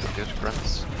PB. So good,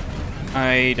 runs.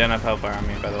 I don't have Hellfire on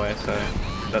me, by the way, so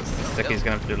that's the sticky's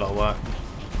gonna have to do a lot of work.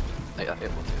 Oh, yeah,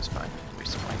 it will do, it's fine.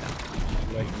 Resupply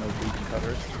now. Like no beacon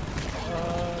covers.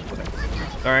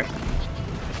 Alright.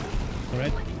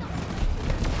 Alright.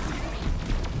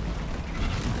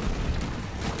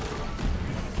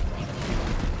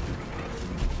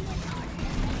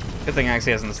 Good thing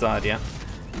Axie hasn't started yet.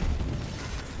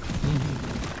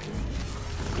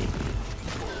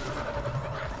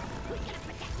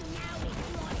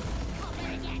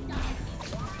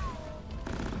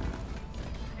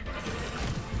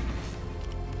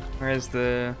 Where's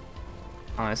the...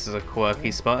 Oh, this is a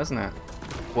quirky spot, isn't it?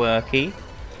 Quirky.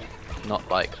 Not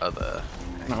like other...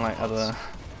 Not like other...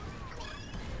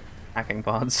 hacking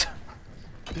pods.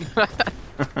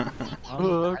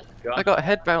 I got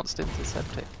head bounced into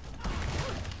septic.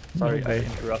 Sorry, Okay. I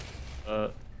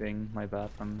interrupted thing, my bad.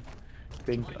 I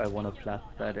think I want to plat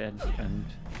that edge and...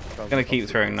 Gonna keep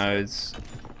throwing nodes.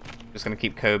 Just gonna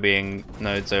keep Kobeing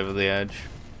nodes over the edge.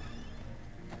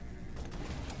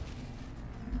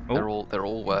 Oh, They're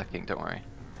all working, don't worry.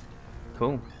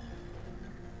 cool.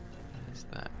 Is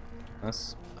that...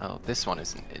 That's, Oh, this one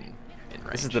isn't in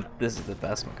range. this is the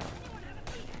best mechanic.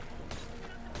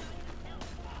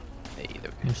 Hey,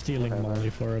 there we I'm go. stealing Molly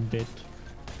for a bit.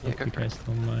 Yeah, Hope go you for it. guys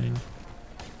don't mind.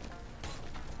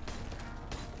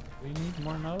 We need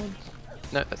more nodes?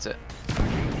 No, that's it.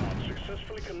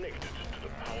 Successfully connected to the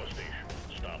power station.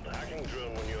 Start the hacking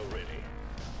drone when you're ready.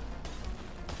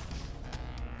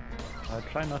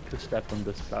 Try not to step on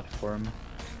this platform.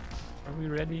 Are we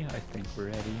ready? I think we're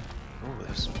ready. Oh,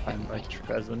 there's some I'm like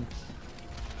present.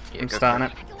 Yeah, I'm go for starting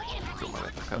it. Got my way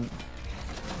back up.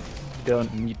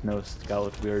 Don't need no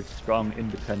scout. We're a strong,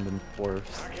 independent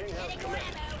force. Hacking has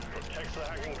commenced. Protect the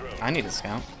hacking drone. I need a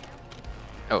scout.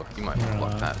 Oh, you might want to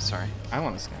block that, sorry. I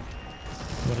want a scout.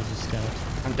 What is a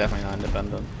scout? I'm definitely not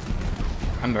independent.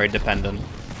 I'm very dependent.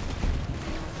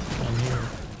 I'm here.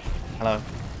 Hello.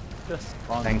 Just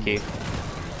on. Thank you.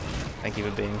 Thank you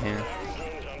for being here.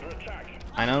 Drone's under attack.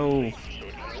 I know.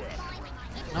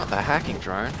 Not the hacking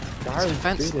drone. It's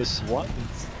defenseless. What?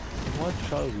 What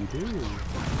shall we do?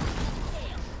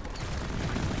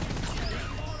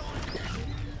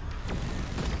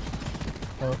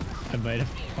 Oh, I might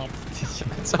have popped this.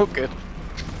 It's all good.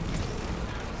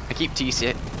 I keep keep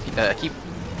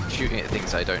shooting at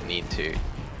things I don't need to,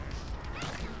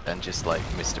 and just like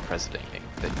Mr. Presidenting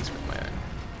things with my own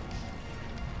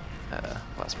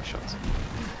plasma shots.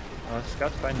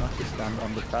 Scout try not to stand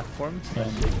on the platforms,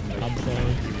 and they can like Upvote.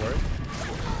 actually work.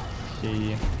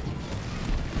 The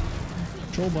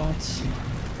troll bots.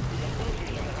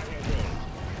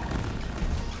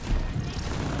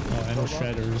 Oh, and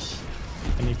shredders.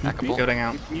 Any people? Hackable. Building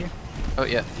out. Oh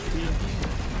yeah.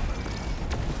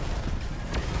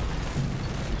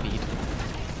 Feed.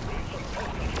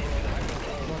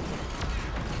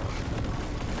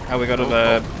 Oh, we got a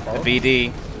BD.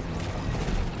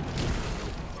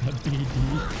 A BD.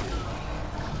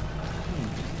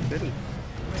 Little.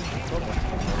 Where's the troll?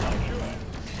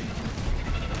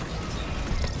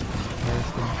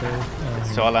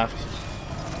 Oh, To our left.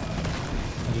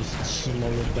 I just slow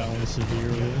it down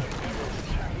severely.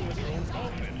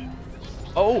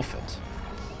 Oh, fit.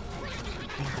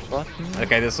 Button.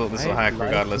 Okay, this will hack like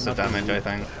regardless of not damage, I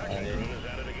think.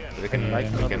 We can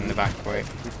evacuate.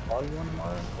 We call one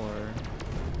more, or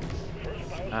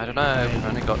I don't know. We've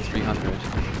only got 300.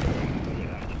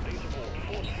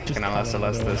 Just Can LSLS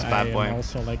although this bad I boy. am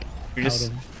also like You out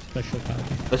just- of special power.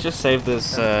 Let's just save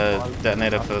this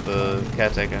detonator for the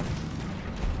caretaker.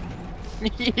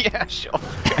 Yeah, sure.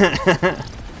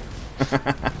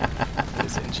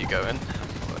 There's Inchi going.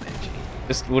 What Inchi?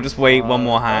 We'll just wait one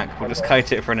more hack. We'll just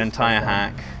kite it for an entire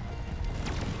hack.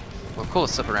 Well, call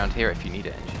us up around here if you need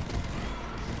it, Inchi.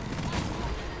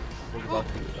 we're about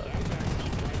to do that.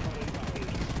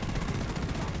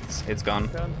 It's gone.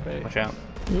 Don't pay. Watch out.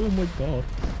 Oh my god.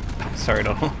 Sorry,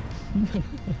 Doddle.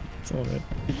 It's alright.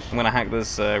 I'm gonna hack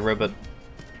this robot.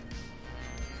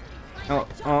 Oh.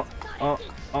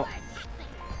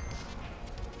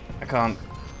 I can't.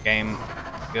 Game.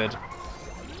 Good.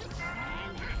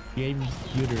 Game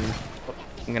gooder.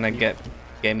 I'm gonna get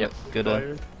game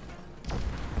gooder.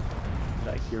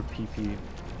 Like your PP.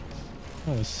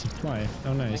 Oh, a supply.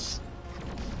 Oh, nice.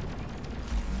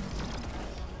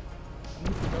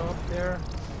 Go up there.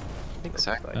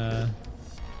 Exactly. I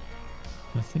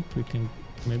think we can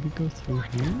maybe go through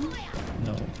here?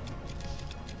 No.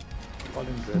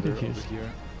 Falling dreader over confused.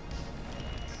 here.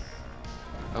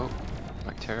 Oh,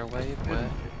 Nitra wave. Where?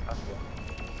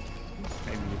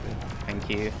 Maybe a bit. Thank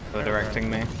you for directing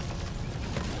me.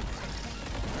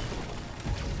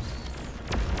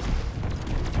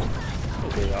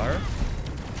 There they are.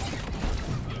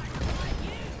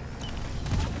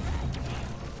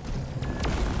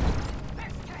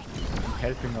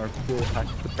 Helping our poor hack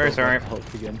Very sorry.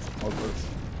 out against all those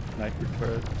sniper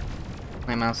turrets.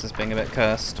 My mouse is being a bit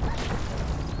cursed.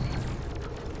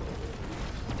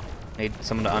 Need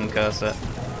someone to uncurse it.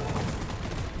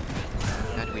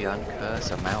 How do we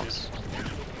uncurse a mouse?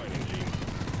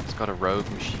 It's got a rogue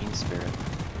machine spirit.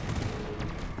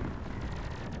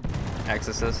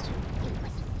 Exorcist.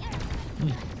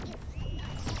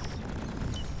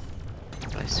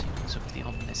 Blessings of the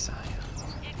Omnissiah.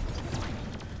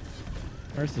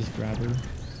 Where's this grabber?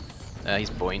 He's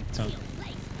buoyant. Oh.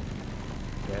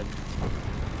 Dead.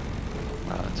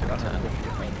 Wow, that took a turn.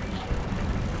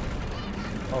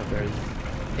 Oh, there's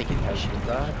Taking help shit. with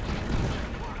that.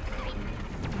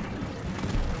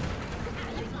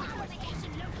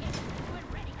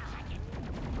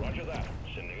 Roger that.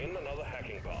 Sending in another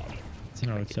hacking pod.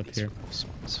 No, it's up here.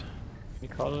 We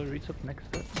call a resup next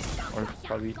step? Or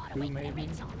probably 2 maybe?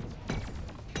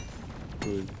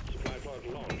 Good. Supply pod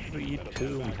launched. 3,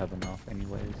 2, we have enough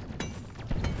anyways.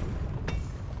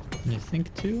 You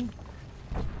think 2?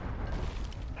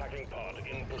 Hacking pod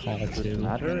in Call position. 2.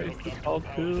 Matter if we call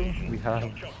 2, we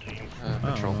have Job team.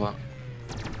 Patrol one.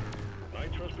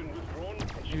 Nitra's been withdrawn.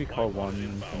 maybe call 1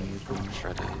 and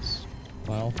Shredders.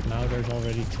 Well, now there's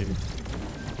already 2.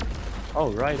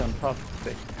 Oh, right on top.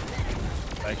 Sick.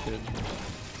 I should.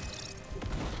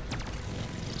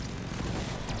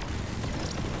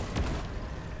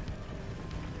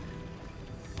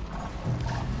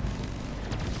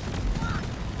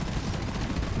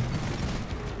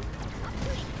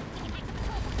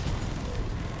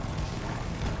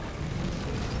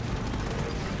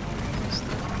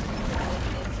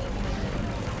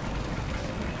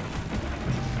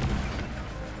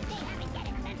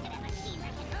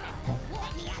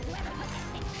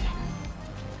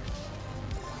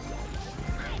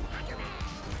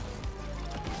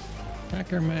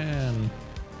 Hacker man.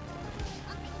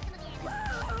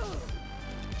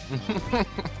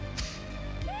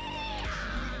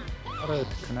 What a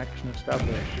connection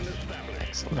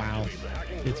established. Wow.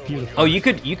 It's beautiful. Oh, you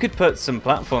could put some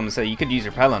platforms so you could use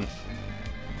repellent.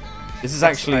 This is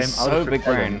actually I'm out so of big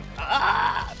brain. repellent.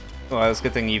 Ah! Well, it's a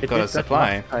good thing you've It got did a that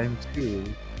supply. last time too.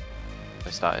 I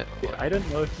started. I don't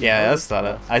know if you Yeah, noticed that's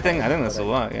that. last I think time, this but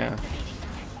will work. Yeah.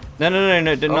 No.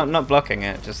 Oh. Not blocking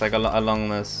it. Just like along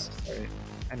this. Sorry.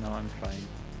 I know I'm trying.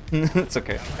 It's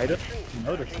okay. I don't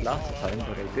notice last time,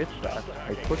 but I did that.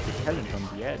 I put the talent on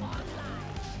the end.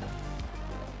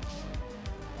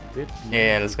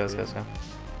 Yeah, let's go.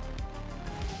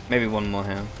 Maybe one more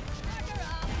here.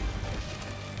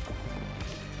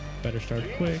 Better start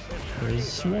quick. There's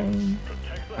swarm.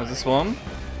 Was the swarm?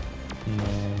 No,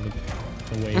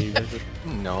 the wave.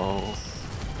 No.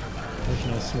 There's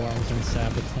no swarms and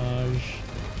sabotage.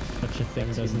 Such a thing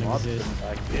doesn't mod exist. them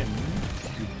back in.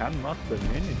 You can mod them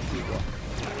in if you want.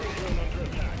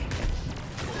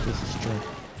 This is true.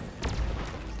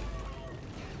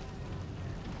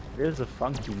 There's a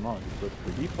funky mod, but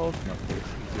the default not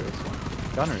basically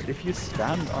 0-1. Gunner, if you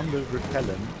stand on the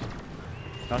repellent,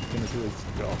 it's not gonna do its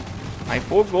job. I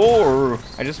forgot.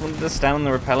 I just wanted to stand on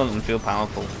the repellent and feel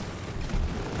powerful.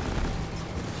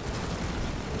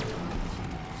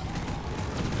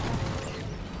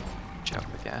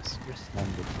 Jump with gas. You're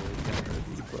standard for it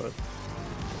already, but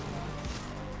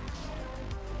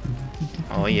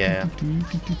Oh yeah.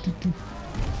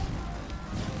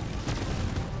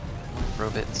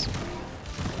 Robots.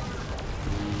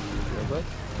 robot.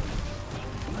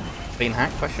 Clean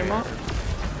hack? Question mark?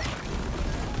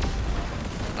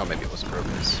 Oh, maybe it wasn't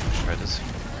robots. Shredders.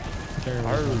 There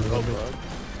Our was one robot. robot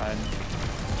and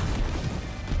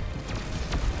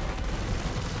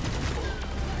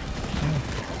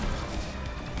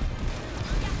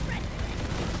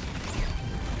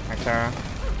Hi, Tara.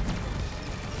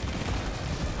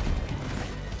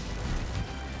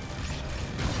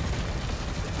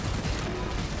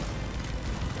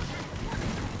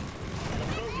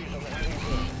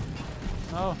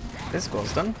 This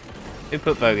score's done. Who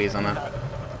put bogeys on it?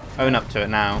 Own up to it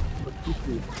now.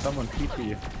 Someone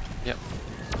TP. Yep.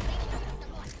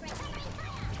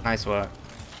 Nice work.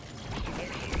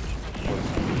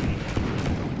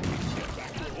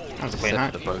 That's a clean Except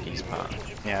hack. for the bogeys part.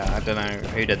 Yeah, I don't know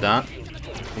who did that.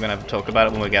 We're gonna have to talk about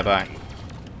it when we get back.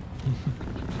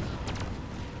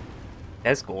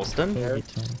 There's Gorston. Bogey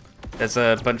time. There's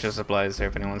a bunch of supplies here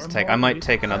if anyone wants to take. I might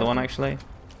take another one actually.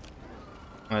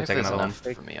 I'm gonna If take there's another one. enough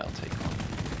for me, I'll take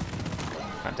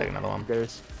one. I'll take another one.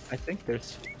 I think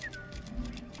there's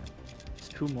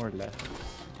 2 more left.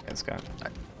 Let's go.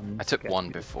 I took one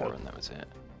before and that was it.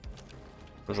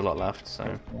 There's a lot left, so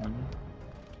One.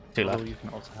 2 Oh, left. you can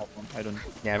also have one. I don't.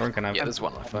 Yeah, everyone can have Yeah, there's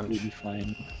one left. Completely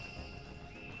fine.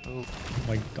 Oh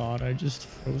my god, I just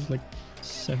froze like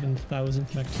 7,000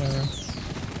 Nectara.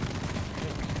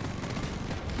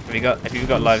 If you've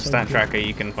got live So stat good. tracker,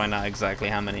 you can find out exactly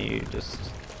how many you just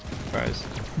froze.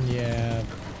 Yeah,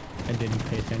 I didn't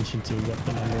pay attention to what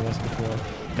the number was before.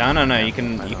 No, you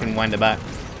can wind it back.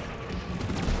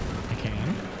 I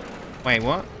can. Wait,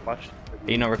 what? Watch.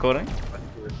 Are you not recording?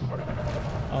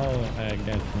 Oh, I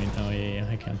get it. Oh yeah,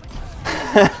 I can.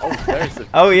 Oh, there's a.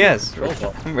 Oh yes,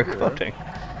 Robot I'm here. recording.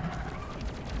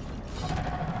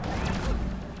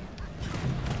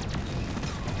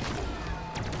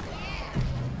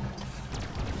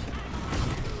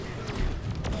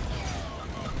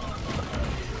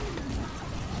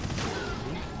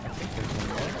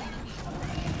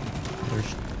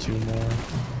 There's 2 more.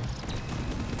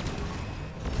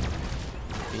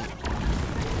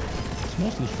 It's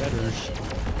mostly feathers.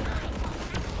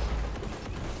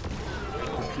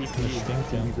 PP.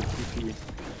 Instinct, yeah. The PP.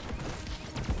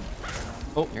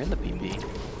 Oh, you're in the PP.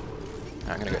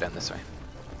 I'm gonna go down this way.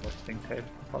 Testing tape.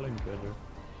 Falling better.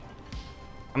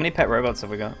 How many pet robots have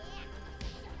we got?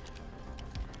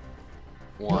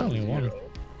 One. Only one.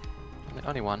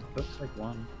 Only one. Looks like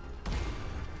 1.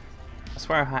 I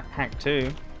swear I hacked 2.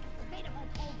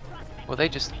 Well, they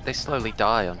slowly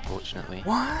die, unfortunately.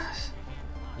 What?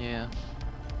 Yeah.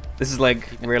 This is like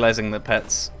realizing that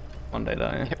pets one day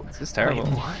die. This is terrible.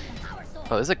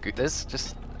 Oh, there's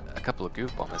just a couple of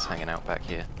goof bombers hanging out back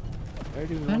here. Where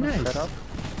do you Oh, want to nice. set up?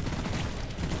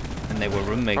 And they were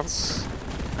roommates.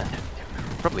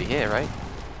 Probably here, right?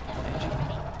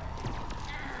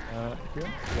 Here?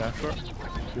 Yeah, sure.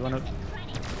 You want to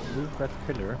move that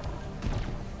pillar?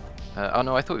 Oh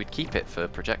no, I thought we'd keep it for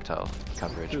projectile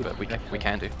coverage, Dude, but we projectile.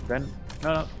 can do. Then,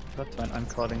 no, that's fine. I'm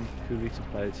calling 2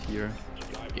 resupplies here.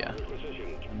 Yeah.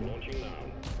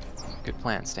 Good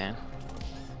plan, Stan.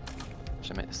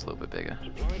 Should make this a little bit bigger. So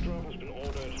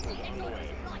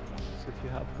if you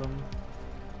have them.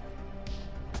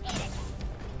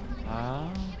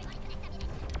 Ah.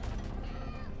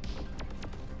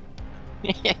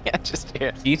 Yeah, just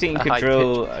here. Do you think you A could high-pitch-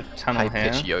 drill a tunnel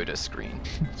High-pitch here? Yoda screen.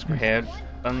 Here,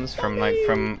 Bunns, from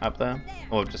up there?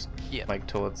 Or just Yeah. like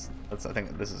towards... I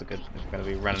think this is a good... We're gonna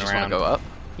be running Just around. wanna go up?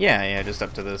 Yeah, just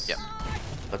up to this Yep.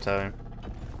 plateau.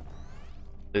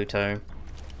 Pluto.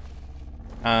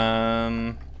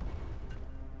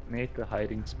 Made the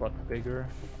hiding spot bigger.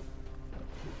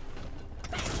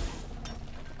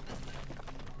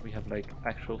 We have like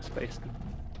actual space to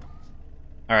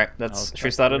Alright, should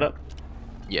we start it up?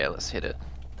 Yeah, let's hit it.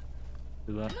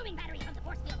 do that. Moving battery from the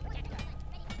force field projector.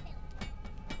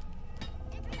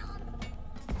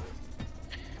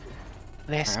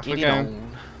 Let's Off get we it go.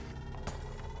 on.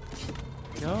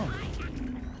 Yeah.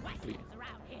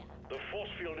 The force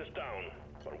field is down,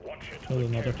 but watch it. Oh,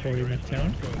 another 40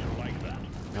 Nectara.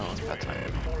 No, it's bad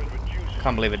time.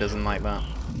 Can't believe it doesn't like that.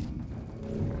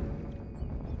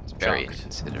 It's very Shocked.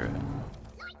 inconsiderate.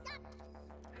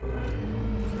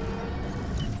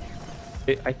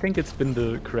 I think it's been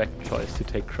the correct choice to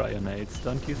take cryonades,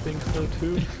 don't you think so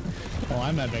too? Oh,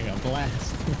 I'm having a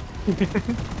blast.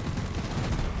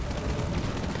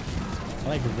 I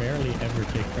like rarely ever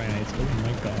take cryonites. Oh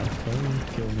my god, don't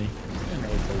kill me.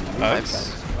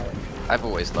 Bugs? I've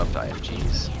always loved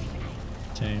IFGs,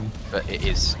 Same. but it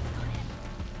is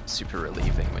super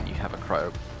relieving when you have a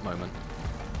cryo moment.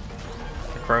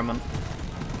 The Croman.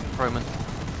 Cryoman.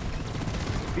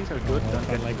 These are good, Oh, don't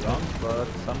I get like me wrong, but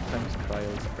sometimes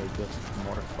trials are just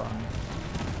more fun.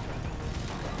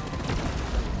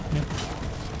 Yep.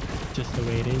 Just the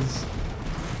way it is.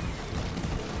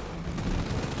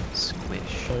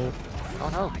 Squish. Oh, Oh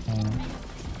no.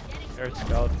 There's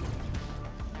Scout.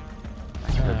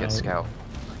 I can go get Ow. Scout.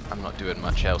 I'm not doing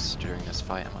much else during this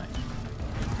fight, am I?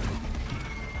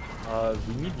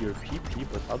 We need your PP,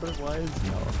 but otherwise,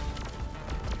 no.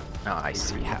 Oh, I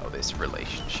see how this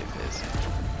relationship is.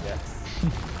 Yes.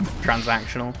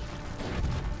 Transactional.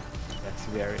 That's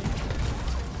very.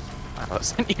 I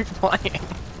wasn't you flying.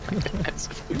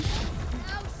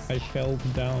 I fell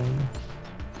down.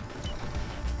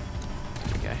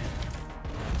 Okay.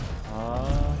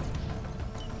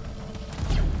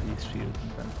 Please shield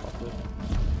and then pop it.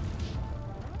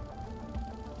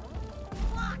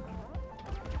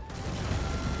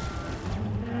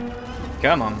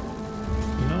 Come on.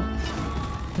 No.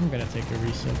 I'm gonna take a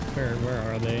reset. Where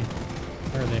are they?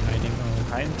 Where are they hiding? Oh,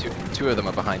 Behind Two of them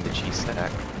are behind the cheese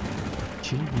stack.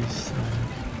 jeez.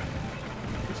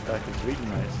 this stack is really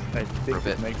nice. I For a think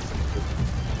bit. it makes it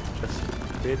just a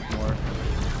bit more.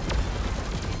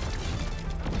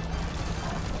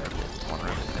 One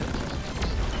room in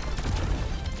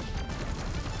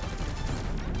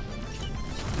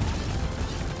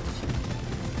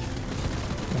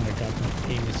Oh my god,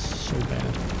 my aim is so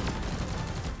bad.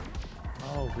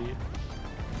 Oh, weird.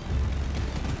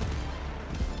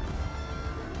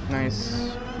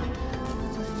 Nice.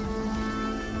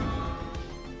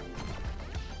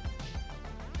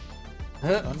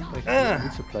 Like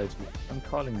Resupplies. I'm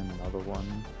calling another one.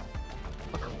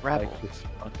 Look, a rebel. Like this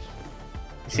much.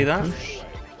 You see that?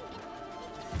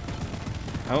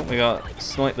 Oh, we got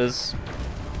snipers.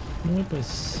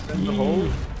 Nipus. In the hole.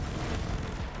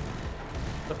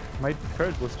 My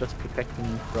turret was just protecting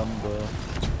me from the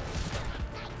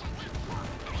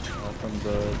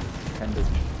appendage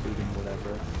shooting,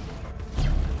 whatever.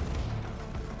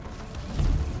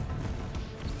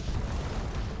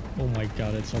 Oh my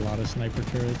god, it's a lot of sniper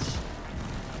turrets.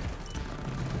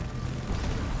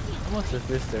 How much of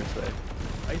this there's like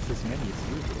twice as many as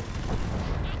usual?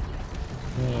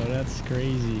 Oh, that's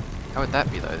crazy. How would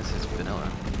that be though? This is vanilla.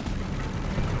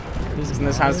 Isn't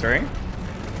this house 3?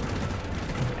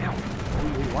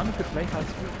 We wanted to play House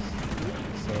 3,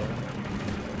 so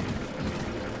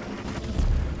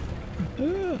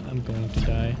I'm going to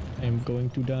die. I'm going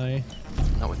to die.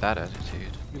 Not with that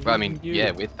attitude. Well, I mean,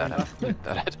 yeah, with that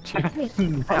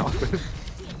attitude. Ow.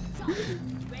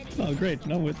 Oh great,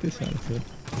 now with this outfit.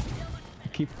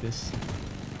 Keep this.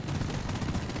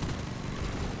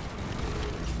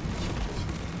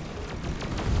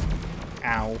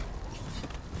 Ow.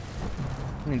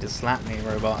 You need to slap me,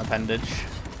 robot appendage.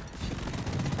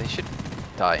 They should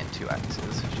die in 2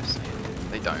 axes. Just saying.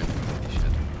 They don't. They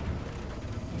should.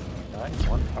 nice,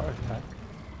 one power attack.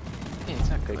 Yeah,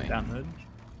 exactly. Big damage.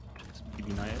 Just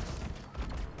pretty nice.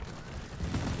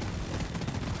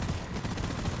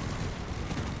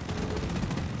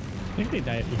 I think they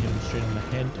die if you hit them straight on the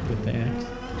head with the axe.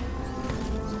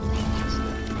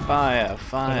 Fire,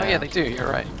 fire. Oh yeah, they do. You're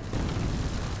right.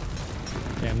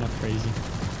 Yeah, I'm not crazy.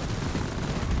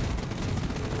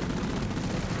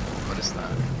 What is that?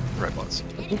 Robots.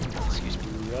 Excuse me.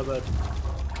 Robot.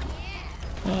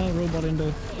 Robot in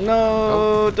the...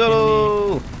 No,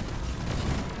 Doddle!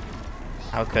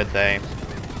 How could they?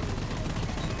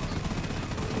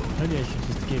 Maybe I should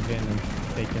just give in and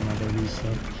take another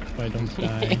reset if I don't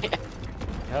die. You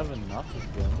have enough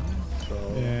of them, so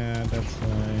Yeah, that's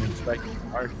why. it's like a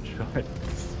hard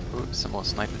choice. Ooh, some more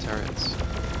sniper turrets.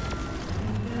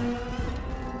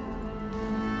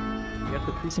 You get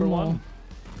the 2 for Some more. 1.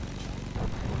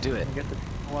 Do it. You get the 2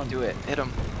 for 1. Do it. Hit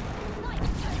him.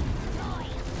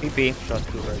 PP. Shot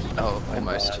too early. Oh, My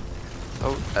almost. bad.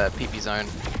 Oh, PP zone.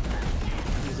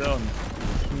 PP zone.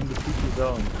 In the PP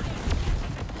zone.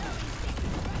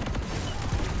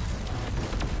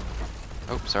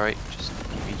 Oh, sorry. Just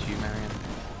beat you, Marian.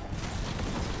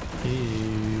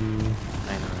 Ew. I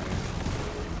know.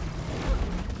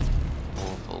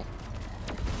 Awful.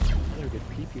 I'd get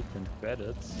PP than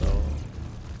credits, so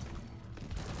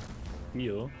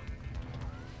heal.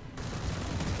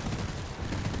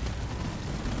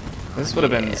 This would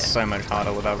have been so much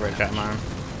harder without Reject Man.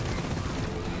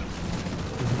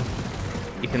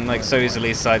 You can like so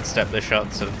easily sidestep the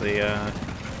shots of the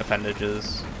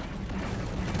appendages.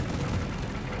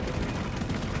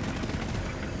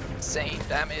 Insane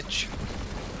damage.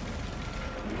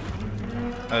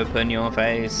 Open your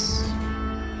face.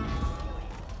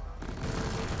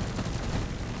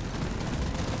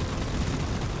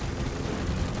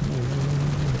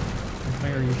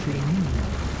 Why are you shooting me?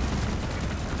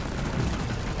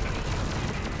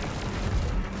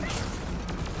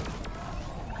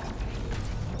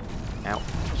 Ow.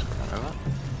 Just got run over.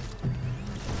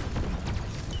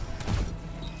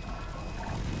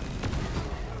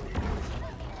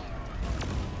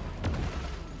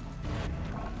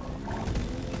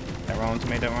 Don't run to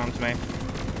me, don't run to me.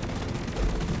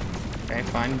 Okay,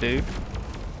 fine, dude.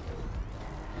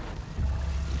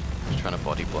 Just trying to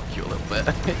body block you a little bit.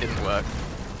 It didn't work.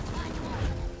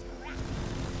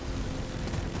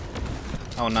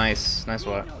 Oh, nice. Nice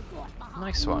work.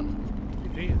 Nice one.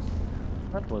 GG's.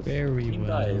 That was Very team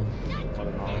well. dive. All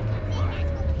in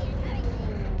all.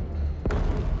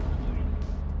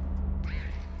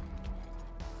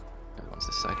 Everyone's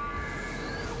this side.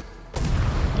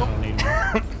 Oh, need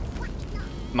more.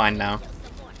 Mine now.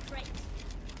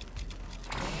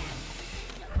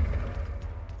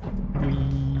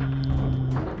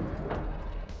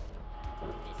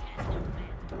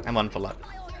 I'm on for luck.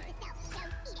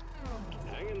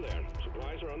 Hang in there.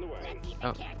 Supplies are on the way.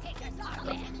 Oh.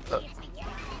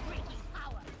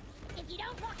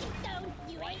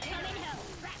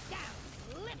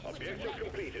 Objective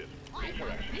completed.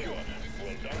 Interact secure.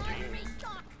 Well done, team.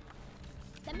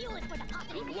 The mule is for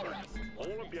depositing minerals.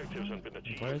 All objectives have been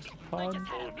achieved. Where's the pod?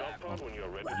 Call the drop pod when you're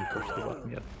ready You to pushed the go.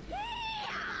 button yet.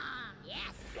 Yes.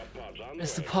 Drop pod's on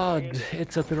It's the way. pod.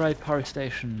 It's at the right power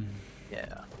station. Yeah.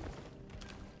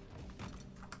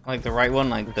 Like the right one,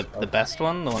 like the best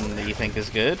one, the one that you think is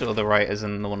good, or the right is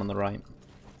in the one on the right?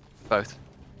 Both.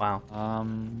 Wow.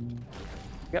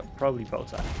 Yeah, probably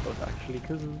both actually,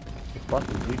 because the pod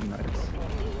is really nice.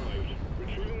 Arrived.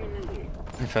 Retrieving the mule.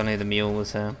 If only the mule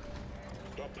was here.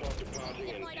 Drop pod departing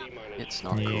in T-minus It's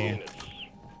not 3 Yeah. minutes.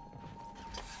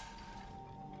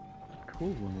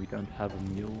 Cool when we don't have a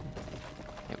mule.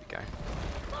 Here we go.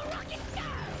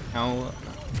 Oh,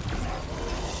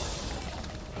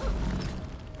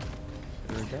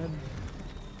 They're dead.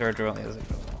 there are drill. Yes,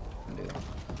 I can do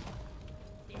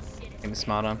that. Game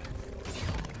smarter.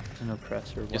 There's an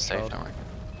oppressor. You're watch safe, out. don't worry.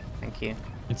 Thank you.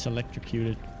 It's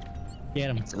electrocuted. Get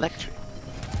him. It's electric.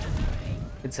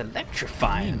 It's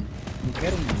electrifying. I'm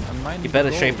getting. I'm mining You better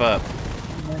gold. shape up,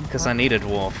 because I need a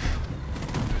dwarf.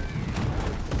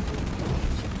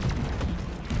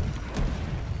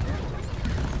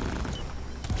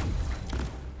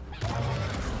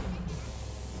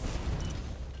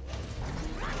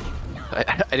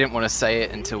 I didn't want to say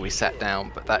it until we sat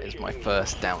down, but that is my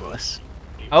first downless.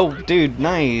 Oh, dude,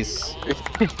 nice.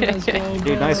 Let's go,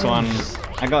 Dude, nice one. Bunns.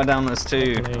 I got down this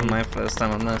too on my first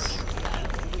time on this.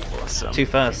 Awesome. 2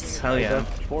 firsts, hell I yeah. got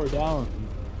 4 down.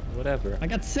 Whatever. I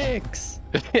got 6.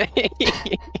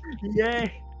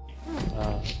 Yay!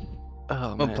 Oh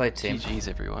Well man, played, team. GG's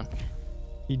everyone.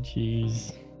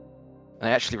 GG's. And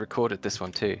I actually recorded this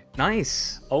one too.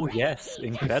 Nice. Oh yes,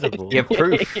 incredible. You have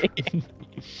proof.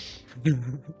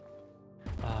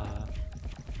 Ah,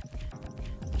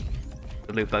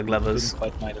 The loot bug didn't lovers.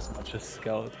 quite mind as much as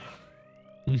Scout.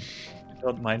 I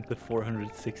don't mind the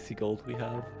 460 gold we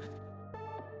have.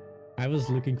 I was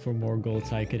looking for more gold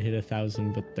so I could hit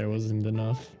 1,000, but there wasn't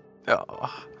enough.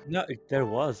 Oh, No, there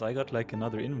was. I got like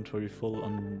another inventory full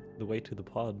on the way to the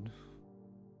pod.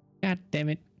 God damn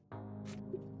it.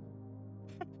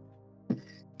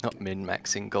 not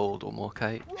min-maxing gold or more,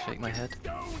 Kate. Shake my head.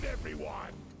 Stone,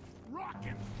 everyone. Rock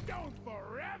and stone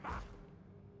forever.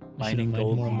 Mining mined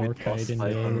gold more with Morkite boss in the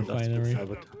fight on industrial refinery.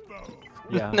 sabotage.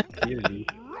 Yeah, clearly.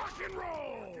 Rock and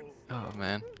roll. Oh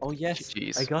man. Oh yes,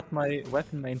 GG's. I got my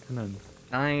weapon maintenance.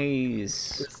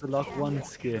 Nice. It's the lock 1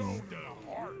 skin.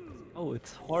 Oh,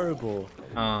 it's horrible.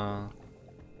 I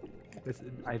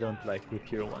don't like the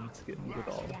pure 1 skin at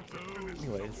all.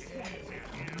 Anyways.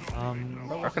 that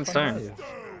was Rock and fun stone. dive.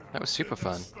 That was super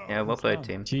fun. Yeah, well played,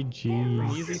 team.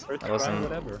 GG's. Easy, first That try, wasn't-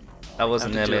 whatever. That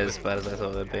wasn't How did you nearly do as bad as I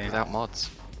thought it would be. Without mods.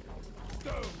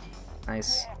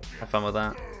 Nice. Have fun with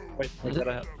that. Wait, I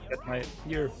gotta get my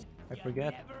ear. I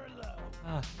forget.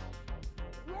 Ah.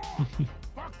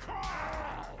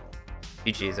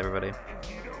 GG's, everybody.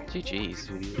 GG's.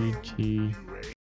 GG.